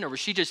genuine, or was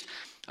she just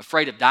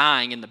afraid of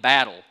dying in the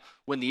battle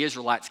when the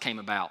Israelites came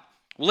about?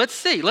 Well, let's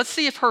see. Let's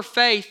see if her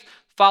faith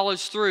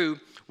follows through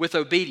with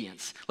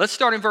obedience. Let's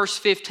start in verse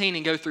 15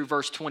 and go through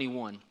verse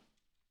 21.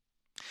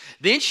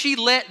 Then she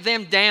let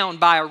them down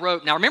by a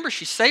rope. Now remember,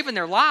 she's saving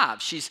their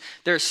lives.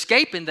 They're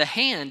escaping the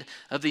hand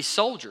of these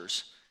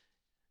soldiers.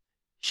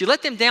 She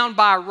let them down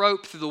by a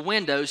rope through the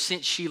window,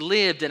 since she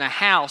lived in a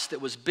house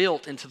that was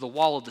built into the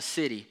wall of the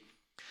city.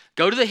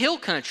 Go to the hill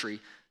country,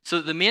 so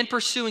that the men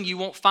pursuing you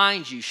won't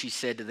find you, she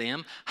said to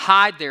them.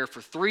 Hide there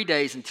for 3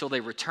 days until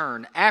they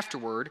return.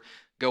 Afterward,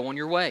 go on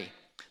your way.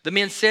 The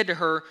men said to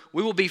her,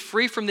 we will be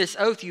free from this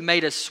oath you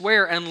made us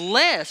swear,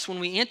 unless when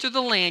we enter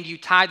the land you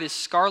tie this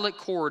scarlet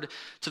cord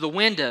to the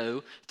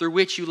window through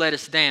which you let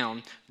us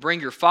down. Bring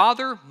your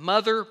father,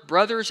 mother,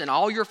 brothers, and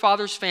all your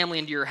father's family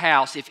into your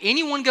house. If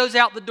anyone goes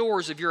out the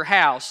doors of your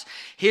house,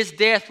 his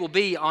death will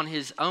be on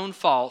his own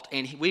fault,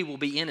 and we will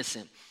be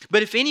innocent.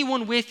 But if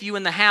anyone with you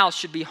in the house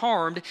should be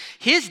harmed,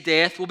 his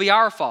death will be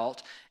our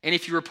fault. And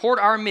if you report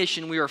our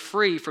mission, we are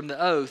free from the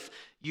oath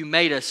you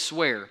made us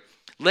swear.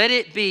 Let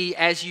it be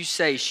as you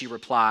say, she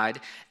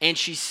replied, and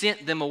she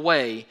sent them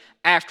away.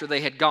 After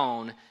they had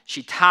gone,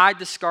 she tied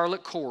the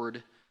scarlet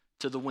cord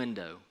to the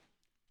window.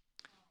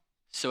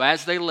 So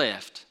as they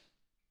left,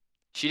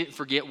 she didn't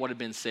forget what had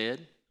been said.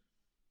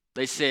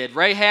 They said,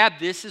 Rahab,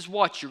 this is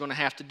what you're going to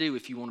have to do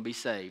if you want to be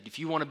saved. If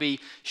you want to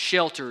be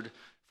sheltered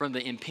from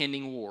the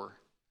impending war,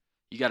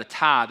 you got to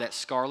tie that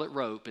scarlet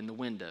rope in the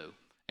window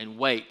and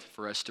wait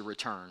for us to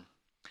return.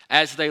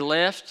 As they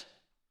left,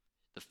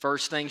 the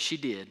first thing she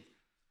did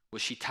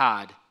was she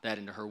tied that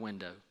into her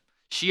window.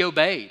 She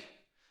obeyed.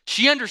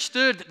 She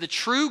understood that the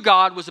true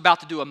God was about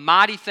to do a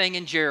mighty thing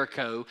in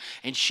Jericho,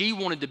 and she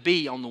wanted to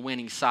be on the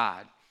winning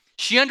side.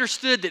 She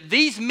understood that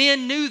these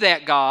men knew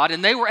that God,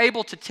 and they were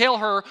able to tell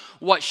her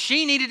what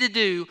she needed to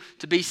do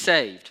to be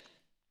saved.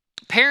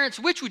 Parents,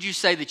 which would you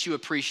say that you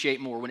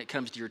appreciate more when it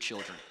comes to your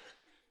children?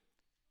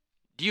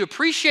 Do you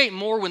appreciate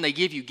more when they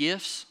give you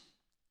gifts?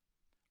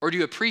 Or do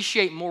you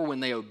appreciate more when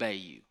they obey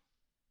you?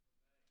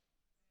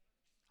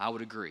 I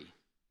would agree.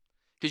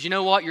 Because you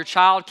know what? Your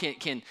child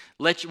can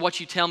let what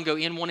you tell them go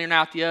in one ear and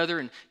out the other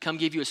and come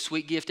give you a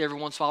sweet gift every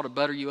once in a while to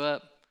butter you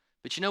up.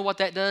 But you know what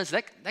that does?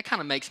 That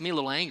kind of makes me a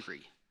little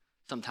angry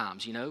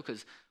sometimes,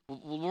 because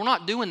we're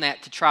not doing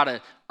that to try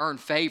to earn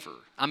favor.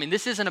 I mean,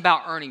 this isn't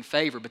about earning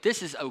favor, but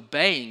this is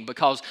obeying,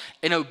 because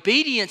in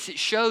obedience, it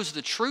shows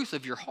the truth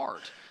of your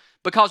heart.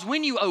 Because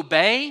when you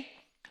obey,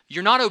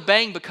 you're not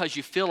obeying because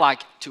you feel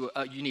like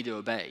you need to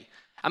obey.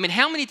 I mean,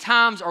 how many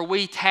times are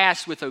we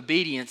tasked with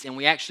obedience and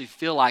we actually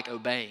feel like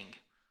obeying?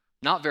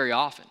 Not very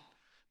often.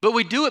 But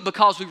we do it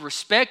because we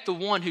respect the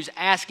one who's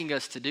asking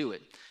us to do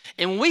it.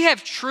 And when we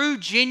have true,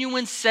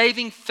 genuine,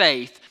 saving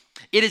faith,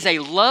 it is a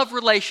love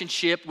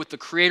relationship with the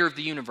creator of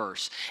the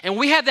universe. And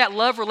we have that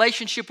love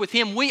relationship with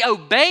him. We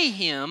obey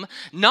him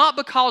not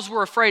because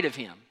we're afraid of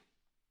him.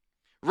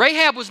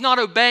 Rahab was not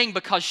obeying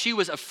because she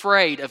was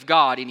afraid of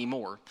God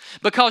anymore,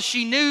 because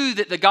she knew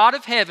that the God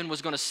of heaven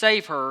was going to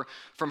save her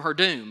from her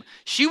doom.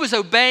 She was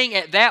obeying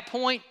at that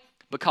point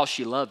because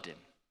she loved him,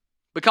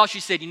 because she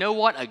said, you know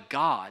what? A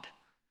God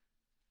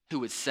who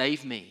would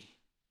save me,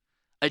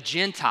 a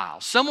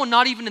Gentile, someone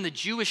not even in the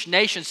Jewish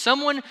nation,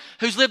 someone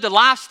who's lived a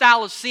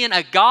lifestyle of sin,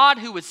 a God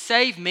who would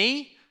save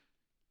me,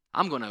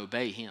 I'm going to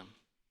obey him.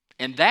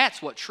 And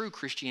that's what true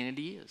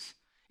Christianity is.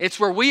 It's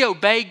where we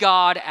obey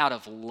God out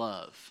of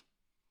love,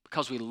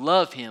 because we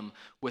love him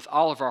with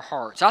all of our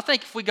hearts. I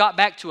think if we got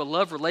back to a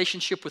love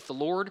relationship with the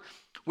Lord,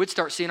 we'd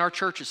start seeing our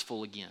churches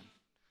full again.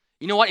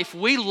 You know what? If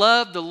we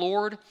loved the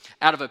Lord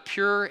out of a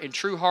pure and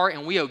true heart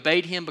and we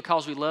obeyed him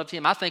because we loved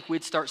him, I think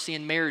we'd start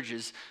seeing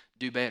marriages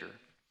do better.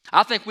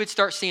 I think we'd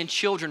start seeing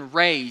children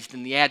raised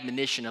in the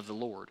admonition of the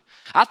Lord.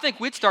 I think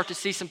we'd start to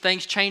see some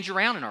things change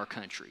around in our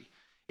country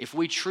if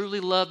we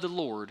truly love the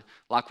Lord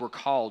like we're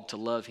called to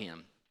love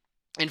him.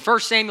 In 1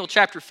 Samuel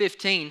chapter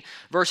 15,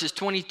 verses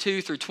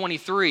 22 through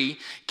 23,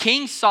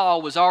 King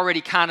Saul was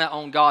already kind of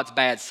on God's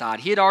bad side.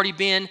 He had already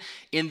been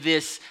in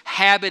this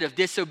habit of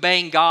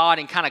disobeying God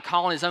and kind of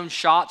calling his own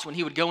shots when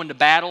he would go into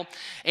battle.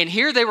 And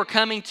here they were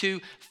coming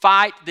to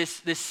fight this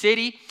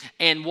city.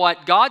 And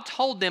what God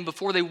told them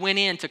before they went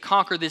in to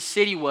conquer this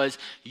city was,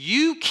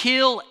 you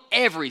kill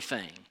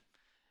everything.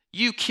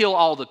 You kill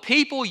all the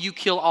people. You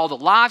kill all the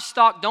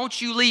livestock.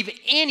 Don't you leave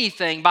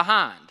anything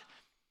behind.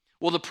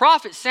 Well, the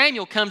prophet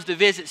Samuel comes to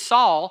visit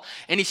Saul,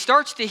 and he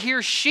starts to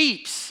hear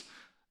sheep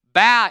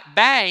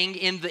baying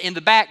in the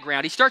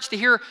background. He starts to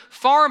hear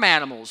farm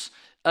animals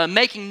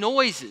making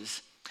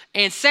noises.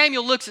 And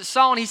Samuel looks at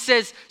Saul and he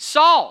says,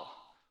 Saul,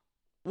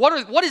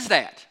 what is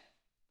that?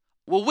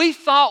 Well, we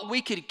thought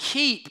we could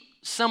keep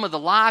some of the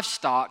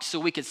livestock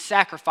so we could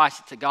sacrifice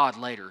it to God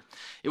later.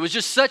 It was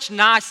just such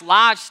nice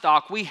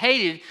livestock, we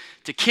hated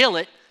to kill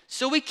it,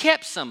 so we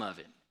kept some of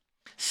it.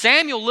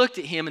 Samuel looked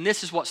at him, and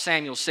this is what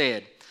Samuel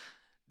said.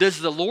 Does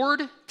the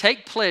Lord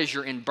take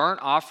pleasure in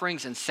burnt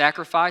offerings and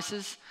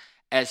sacrifices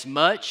as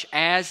much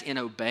as in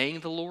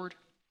obeying the Lord?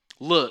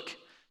 Look,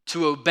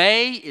 to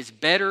obey is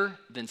better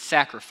than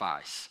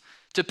sacrifice.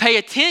 To pay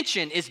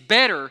attention is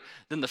better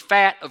than the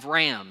fat of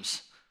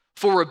rams.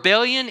 For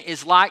rebellion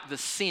is like the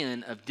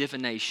sin of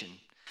divination,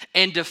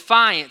 and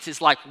defiance is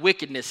like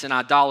wickedness and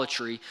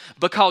idolatry.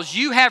 Because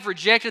you have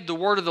rejected the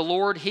word of the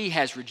Lord, he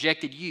has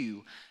rejected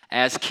you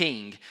as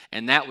king.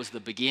 And that was the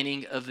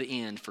beginning of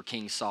the end for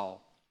King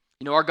Saul.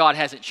 You know, our God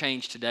hasn't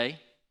changed today.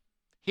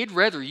 He'd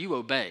rather you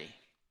obey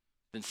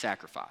than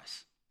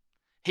sacrifice.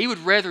 He would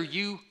rather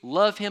you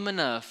love him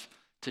enough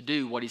to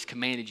do what he's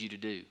commanded you to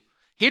do.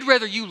 He'd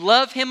rather you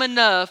love him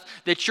enough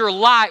that your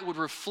light would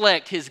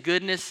reflect his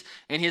goodness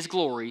and his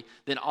glory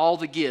than all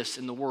the gifts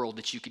in the world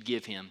that you could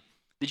give him.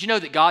 Did you know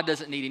that God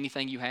doesn't need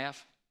anything you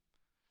have?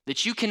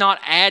 That you cannot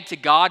add to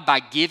God by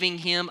giving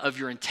him of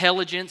your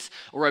intelligence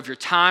or of your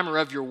time or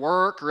of your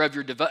work or of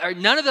your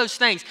none of those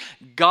things.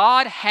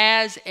 God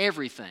has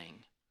everything.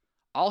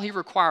 All he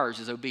requires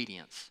is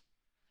obedience.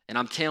 And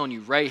I'm telling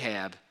you,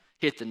 Rahab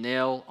hit the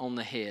nail on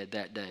the head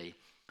that day.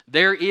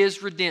 There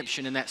is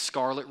redemption in that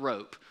scarlet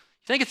rope.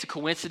 You think it's a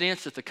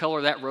coincidence that the color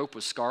of that rope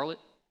was scarlet?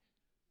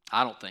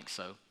 I don't think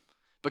so.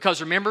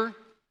 Because remember,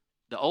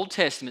 the Old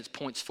Testament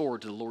points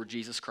forward to the Lord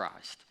Jesus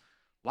Christ.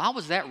 Why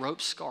was that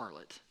rope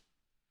scarlet?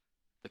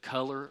 The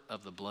color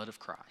of the blood of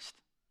Christ.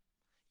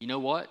 You know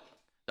what?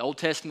 The Old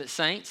Testament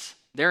saints,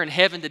 they're in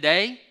heaven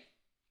today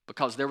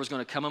because there was going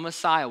to come a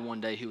Messiah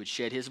one day who would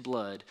shed his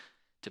blood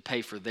to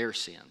pay for their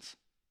sins.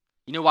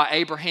 You know why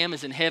Abraham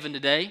is in heaven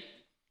today?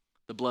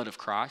 The blood of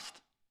Christ.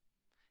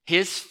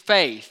 His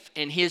faith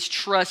and his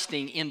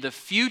trusting in the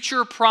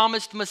future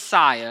promised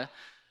Messiah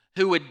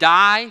who would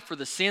die for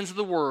the sins of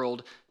the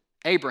world,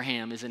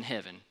 Abraham is in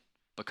heaven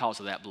because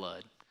of that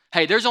blood.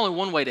 Hey, there's only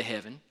one way to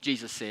heaven,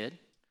 Jesus said.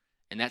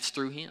 And that's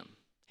through him.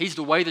 He's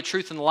the way, the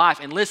truth, and the life.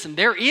 And listen,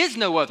 there is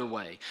no other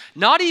way.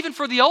 Not even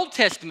for the Old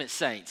Testament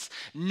saints.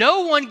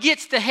 No one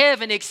gets to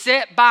heaven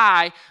except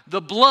by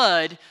the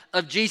blood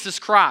of Jesus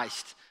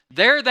Christ.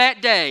 There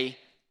that day,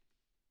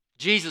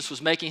 Jesus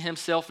was making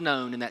himself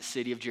known in that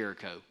city of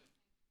Jericho.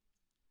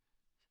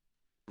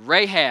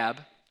 Rahab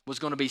was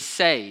going to be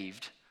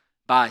saved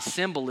by a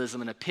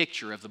symbolism and a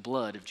picture of the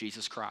blood of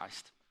Jesus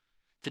Christ.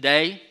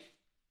 Today,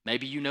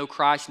 Maybe you know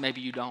Christ,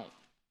 maybe you don't.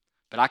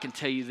 But I can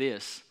tell you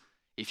this,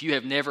 if you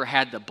have never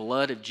had the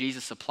blood of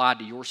Jesus applied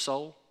to your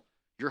soul,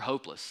 you're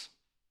hopeless.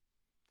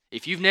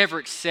 If you've never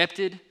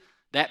accepted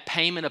that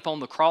payment upon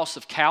the cross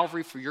of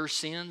Calvary for your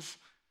sins,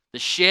 the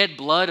shed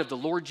blood of the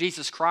Lord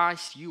Jesus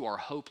Christ, you are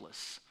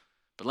hopeless.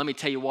 But let me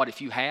tell you what,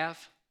 if you have,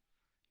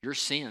 your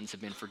sins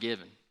have been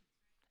forgiven.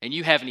 And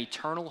you have an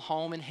eternal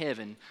home in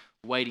heaven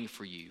waiting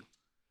for you.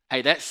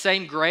 Hey, that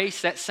same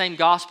grace, that same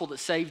gospel that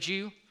saved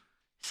you,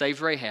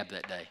 saved Rahab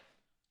that day.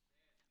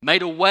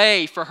 Made a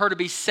way for her to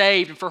be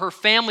saved and for her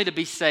family to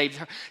be saved.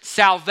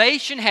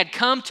 Salvation had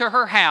come to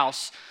her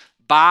house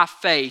by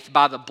faith,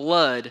 by the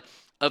blood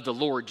of the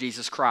Lord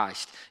Jesus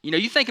Christ. You know,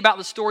 you think about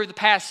the story of the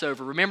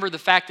Passover. Remember the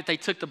fact that they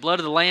took the blood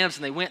of the lambs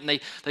and they went and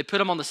they put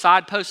them on the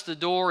side post of the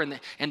door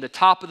and the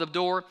top of the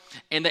door.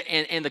 And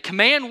the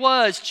command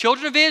was,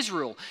 children of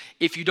Israel,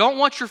 if you don't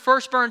want your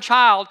firstborn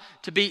child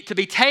to be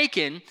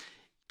taken,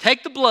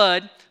 take the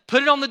blood,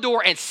 put it on the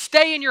door, and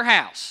stay in your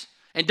house.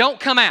 And don't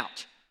come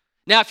out.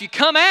 Now, if you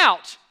come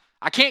out,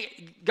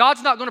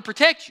 God's not going to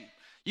protect you.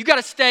 You got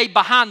to stay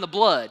behind the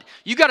blood.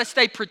 You got to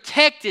stay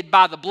protected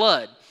by the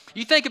blood.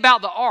 You think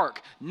about the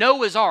ark,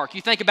 Noah's ark.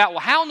 You think about, well,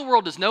 how in the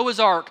world does Noah's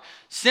ark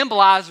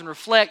symbolize and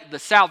reflect the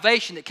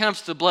salvation that comes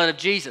through the blood of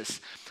Jesus?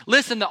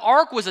 Listen, the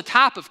ark was a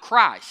type of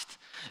Christ.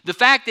 The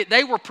fact that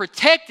they were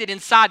protected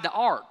inside the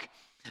ark,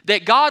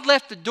 that God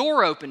left the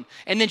door open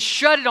and then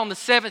shut it on the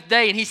seventh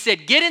day, and he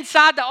said, get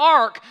inside the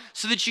ark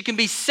so that you can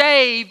be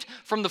saved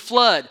from the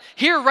flood.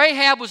 Here,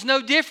 Rahab was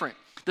no different.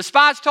 The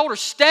spies told her,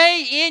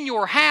 stay in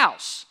your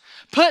house.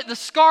 Put the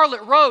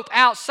scarlet rope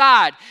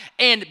outside,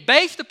 and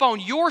based upon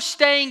your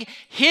staying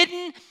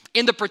hidden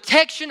in the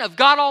protection of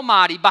God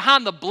Almighty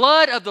behind the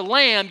blood of the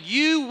Lamb,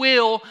 you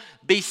will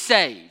be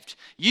saved.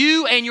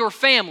 You and your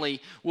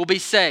family will be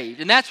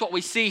saved. And that's what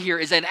we see here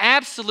is an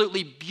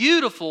absolutely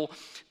beautiful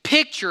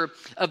picture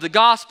of the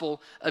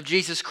gospel of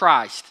Jesus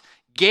Christ.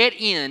 Get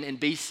in and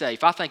be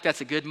safe. I think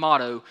that's a good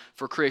motto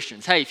for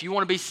Christians. Hey, if you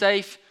want to be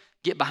safe,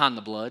 get behind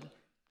the blood.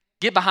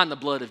 Get behind the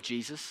blood of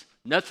Jesus.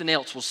 Nothing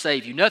else will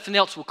save you. Nothing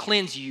else will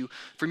cleanse you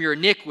from your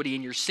iniquity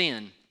and your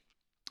sin.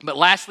 But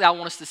lastly, I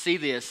want us to see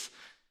this,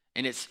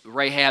 and it's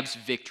Rahab's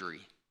victory.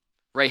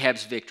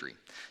 Rahab's victory.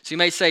 So you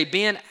may say,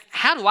 Ben,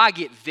 how do I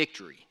get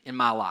victory in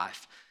my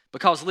life?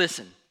 Because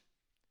listen,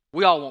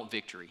 we all want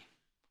victory.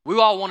 We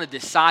all want a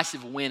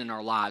decisive win in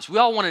our lives. We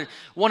all want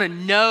to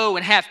know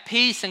and have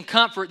peace and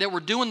comfort that we're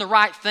doing the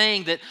right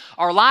thing, that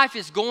our life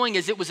is going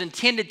as it was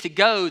intended to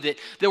go, that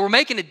we're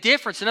making a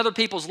difference in other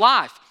people's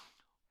life.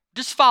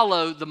 Just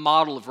follow the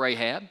model of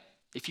Rahab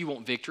if you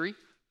want victory.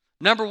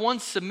 Number one,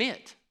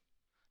 submit.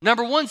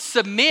 Number one,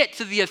 submit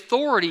to the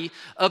authority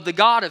of the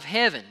God of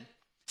heaven.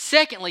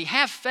 Secondly,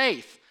 have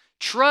faith.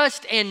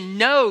 Trust and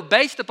know,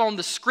 based upon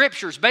the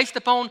scriptures, based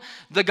upon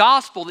the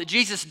gospel, that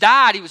Jesus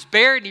died, he was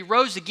buried, and he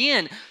rose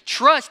again.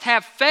 Trust,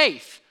 have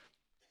faith.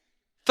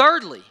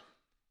 Thirdly,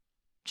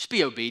 just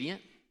be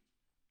obedient.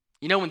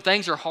 You know, when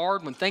things are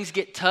hard, when things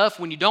get tough,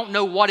 when you don't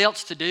know what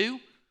else to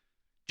do,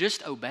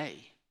 just obey.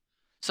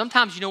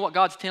 Sometimes you know what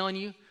God's telling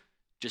you?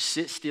 Just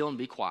sit still and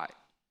be quiet.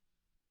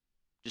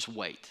 Just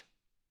wait.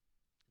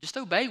 Just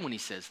obey when he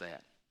says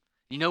that.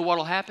 You know what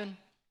will happen?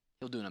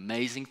 He'll do an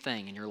amazing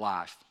thing in your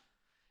life.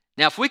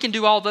 Now, if we can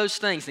do all those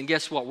things, then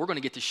guess what? We're going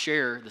to get to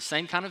share the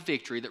same kind of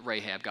victory that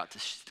Rahab got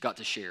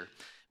to share.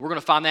 We're going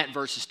to find that in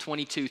verses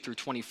 22 through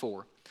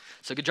 24.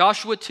 So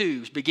Joshua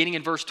 2, beginning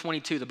in verse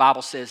 22, the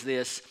Bible says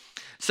this.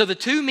 So the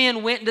two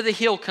men went into the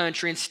hill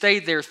country and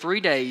stayed there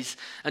 3 days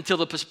until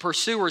the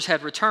pursuers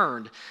had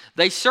returned.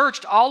 They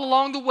searched all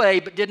along the way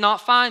but did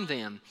not find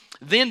them.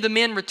 Then the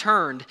men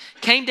returned,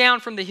 came down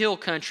from the hill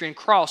country and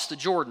crossed the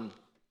Jordan.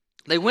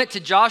 They went to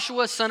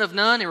Joshua, son of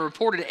Nun, and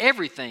reported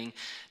everything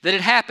that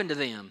had happened to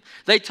them.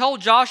 They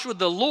told Joshua,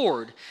 the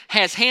Lord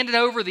has handed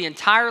over the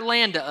entire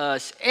land to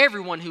us.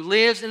 Everyone who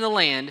lives in the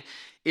land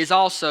is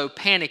also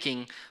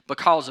panicking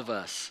because of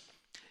us.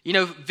 You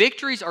know,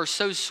 victories are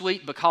so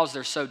sweet because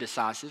they're so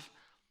decisive.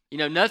 You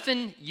know,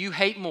 nothing you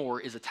hate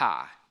more is a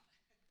tie.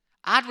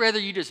 I'd rather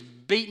you just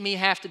beat me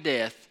half to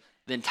death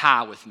than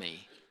tie with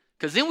me,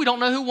 because then we don't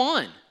know who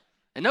won.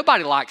 And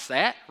nobody likes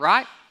that,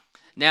 right?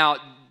 Now,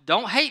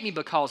 don't hate me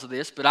because of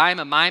this, but I am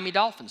a Miami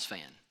Dolphins fan,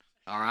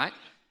 all right?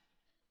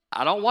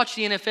 I don't watch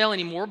the NFL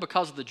anymore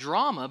because of the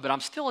drama, but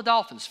I'm still a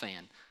Dolphins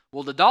fan.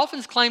 Well, the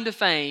Dolphins' claim to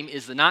fame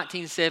is the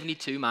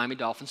 1972 Miami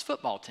Dolphins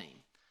football team.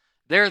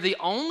 They're the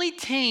only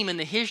team in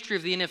the history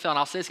of the NFL, and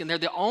I'll say this again, they're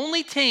the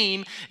only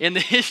team in the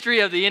history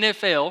of the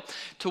NFL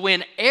to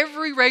win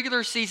every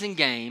regular season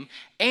game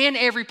and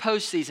every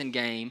postseason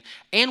game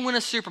and win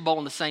a Super Bowl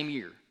in the same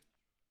year.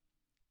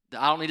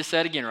 I don't need to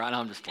say it again, right? No,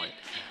 I'm just playing.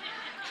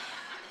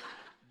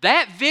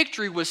 That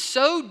victory was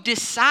so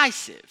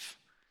decisive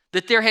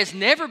that there has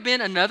never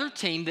been another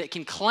team that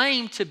can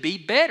claim to be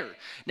better.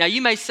 Now,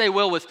 you may say,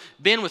 well, with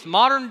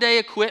modern day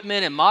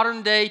equipment and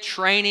modern day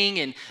training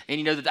and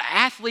you know that the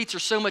athletes are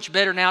so much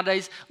better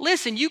nowadays.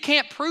 Listen, you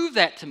can't prove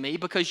that to me,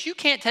 because you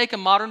can't take a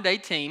modern day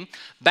team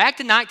back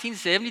to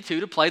 1972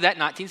 to play that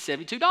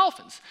 1972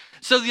 Dolphins.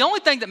 So the only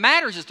thing that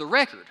matters is the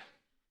record.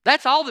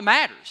 That's all that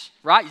matters,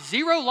 right?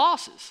 0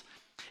 losses.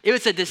 It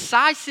was a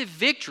decisive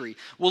victory.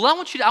 Well, I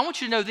want you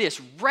to know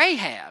this.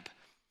 Rahab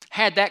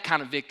had that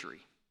kind of victory.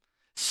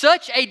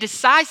 Such a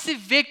decisive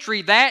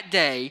victory that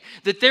day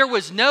that there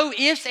was no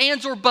ifs,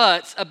 ands, or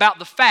buts about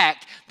the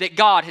fact that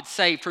God had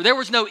saved her. There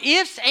was no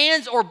ifs,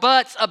 ands, or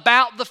buts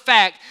about the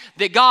fact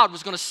that God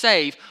was going to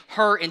save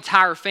her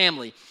entire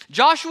family.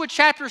 Joshua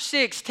chapter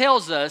 6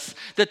 tells us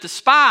that the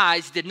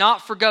spies did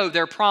not forgo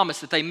their promise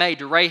that they made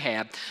to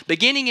Rahab.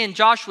 Beginning in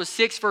Joshua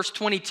 6 verse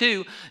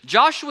 22,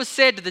 Joshua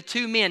said to the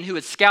 2 men who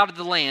had scouted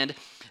the land,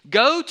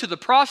 "Go to the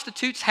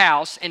prostitute's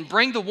house and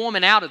bring the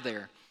woman out of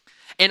there,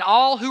 and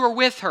all who are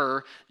with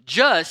her,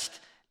 just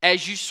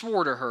as you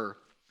swore to her."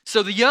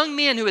 So the young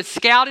men who had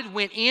scouted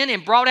went in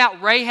and brought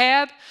out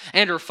Rahab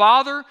and her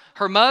father,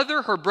 her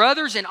mother, her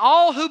brothers, and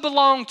all who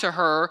belonged to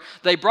her.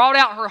 They brought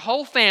out her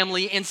whole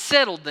family and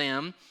settled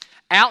them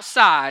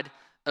outside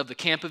of the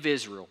camp of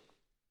Israel.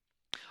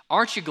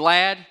 Aren't you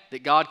glad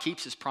that God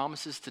keeps his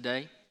promises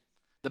today?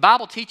 The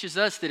Bible teaches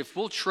us that if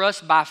we'll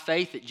trust by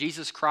faith that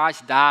Jesus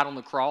Christ died on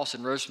the cross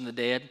and rose from the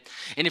dead,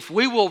 and if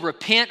we will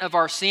repent of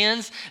our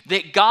sins,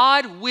 that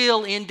God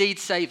will indeed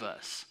save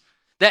us.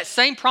 That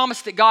same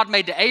promise that God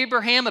made to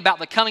Abraham about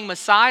the coming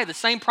Messiah, the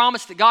same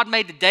promise that God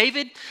made to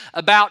David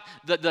about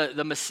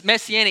the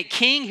Messianic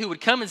king who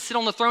would come and sit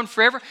on the throne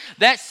forever,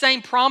 that same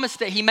promise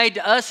that he made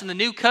to us in the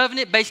new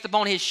covenant based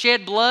upon his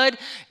shed blood,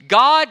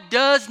 God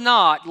does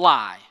not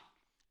lie.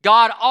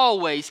 God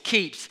always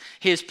keeps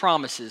his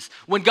promises.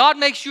 When God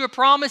makes you a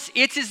promise,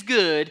 it's as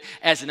good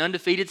as an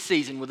undefeated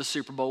season with a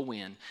Super Bowl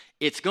win.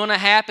 It's going to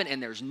happen,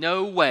 and there's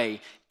no way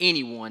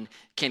anyone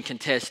can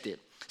contest it.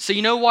 So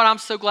you know what I'm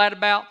so glad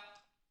about?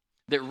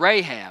 That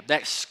Rahab,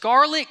 that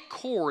scarlet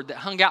cord that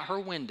hung out her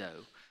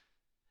window,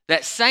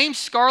 that same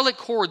scarlet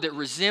cord that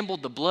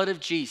resembled the blood of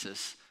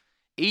Jesus,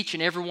 each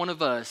and every one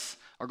of us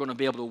are going to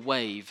be able to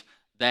wave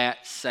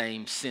that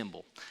same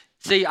symbol.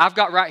 See, I've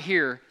got right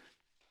here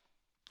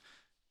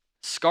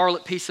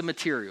scarlet piece of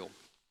material.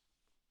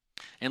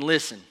 And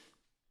listen,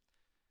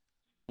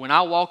 when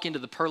I walk into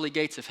the pearly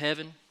gates of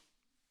heaven,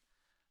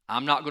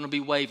 I'm not going to be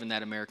waving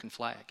that American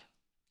flag.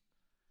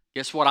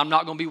 Guess what? I'm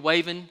not going to be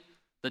waving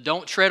the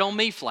 "Don't Tread on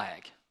Me"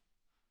 flag.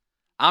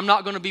 I'm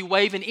not going to be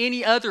waving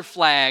any other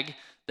flag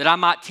that I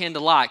might tend to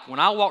like. When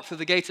I walk through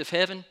the gates of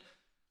heaven,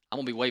 I'm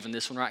going to be waving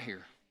this one right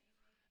here.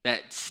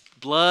 That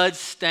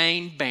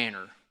blood-stained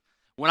banner.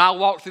 When I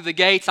walk through the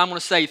gates, I'm going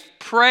to say,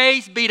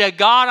 "Praise be to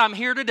God, I'm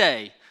here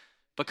today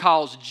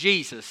because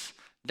Jesus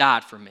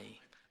died for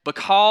me.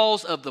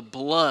 Because of the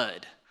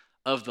blood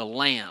of the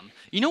Lamb."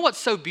 You know what's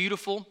so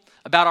beautiful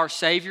about our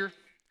Savior?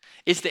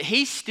 Is that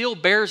he still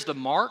bears the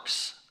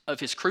marks of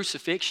his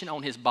crucifixion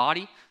on his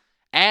body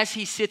as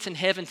he sits in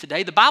heaven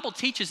today. The Bible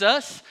teaches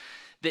us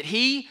that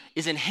he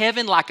is in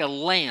heaven like a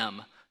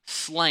lamb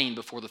slain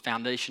before the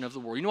foundation of the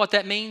world. You know what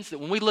that means? That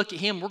when we look at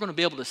him, we're going to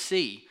be able to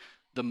see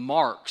the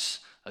marks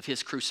of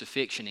his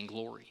crucifixion in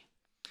glory.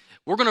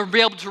 We're going to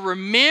be able to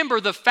remember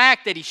the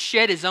fact that he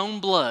shed his own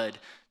blood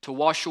to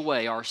wash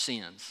away our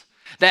sins.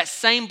 That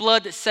same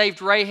blood that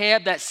saved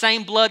Rahab, that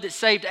same blood that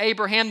saved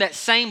Abraham, that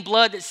same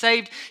blood that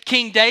saved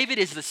King David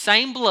is the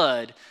same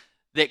blood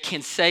that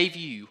can save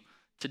you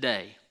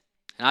today.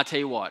 And I tell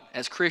you what,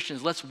 as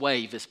Christians, let's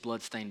wave this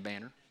bloodstained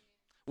banner.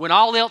 When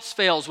all else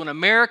fails, when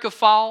America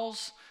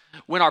falls,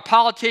 when our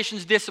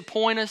politicians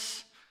disappoint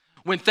us,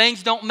 when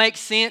things don't make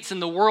sense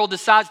and the world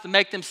decides to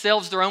make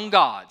themselves their own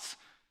gods,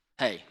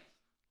 hey,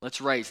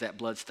 let's raise that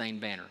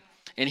bloodstained banner.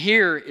 And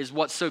here is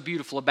what's so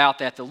beautiful about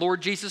that. The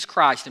Lord Jesus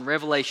Christ in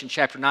Revelation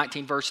chapter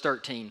 19, verse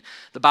 13,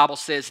 the Bible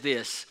says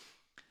this: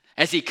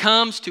 as he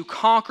comes to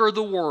conquer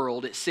the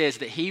world, it says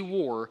that he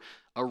wore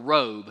a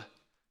robe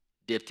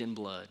dipped in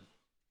blood.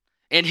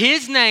 And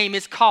his name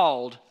is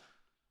called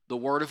the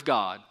Word of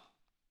God.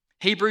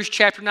 Hebrews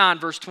chapter 9,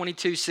 verse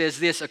 22 says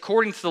this: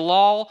 according to the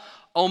law,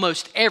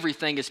 almost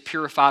everything is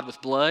purified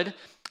with blood,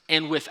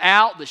 and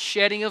without the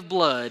shedding of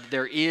blood,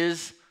 there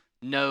is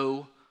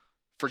no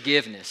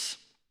forgiveness.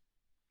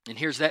 And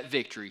here's that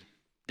victory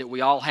that we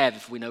all have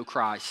if we know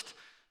Christ.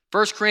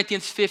 1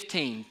 Corinthians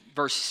 15,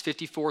 verses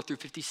 54 through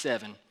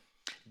 57.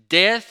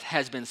 Death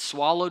has been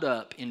swallowed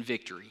up in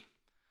victory.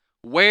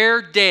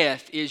 Where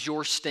death is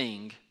your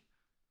sting,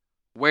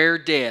 where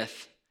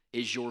death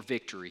is your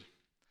victory.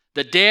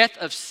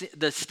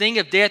 The sting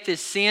of death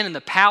is sin, and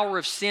the power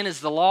of sin is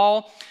the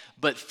law.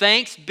 But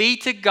thanks be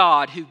to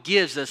God who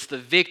gives us the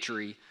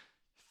victory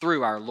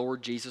through our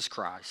Lord Jesus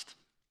Christ.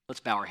 Let's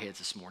bow our heads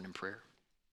this morning in prayer.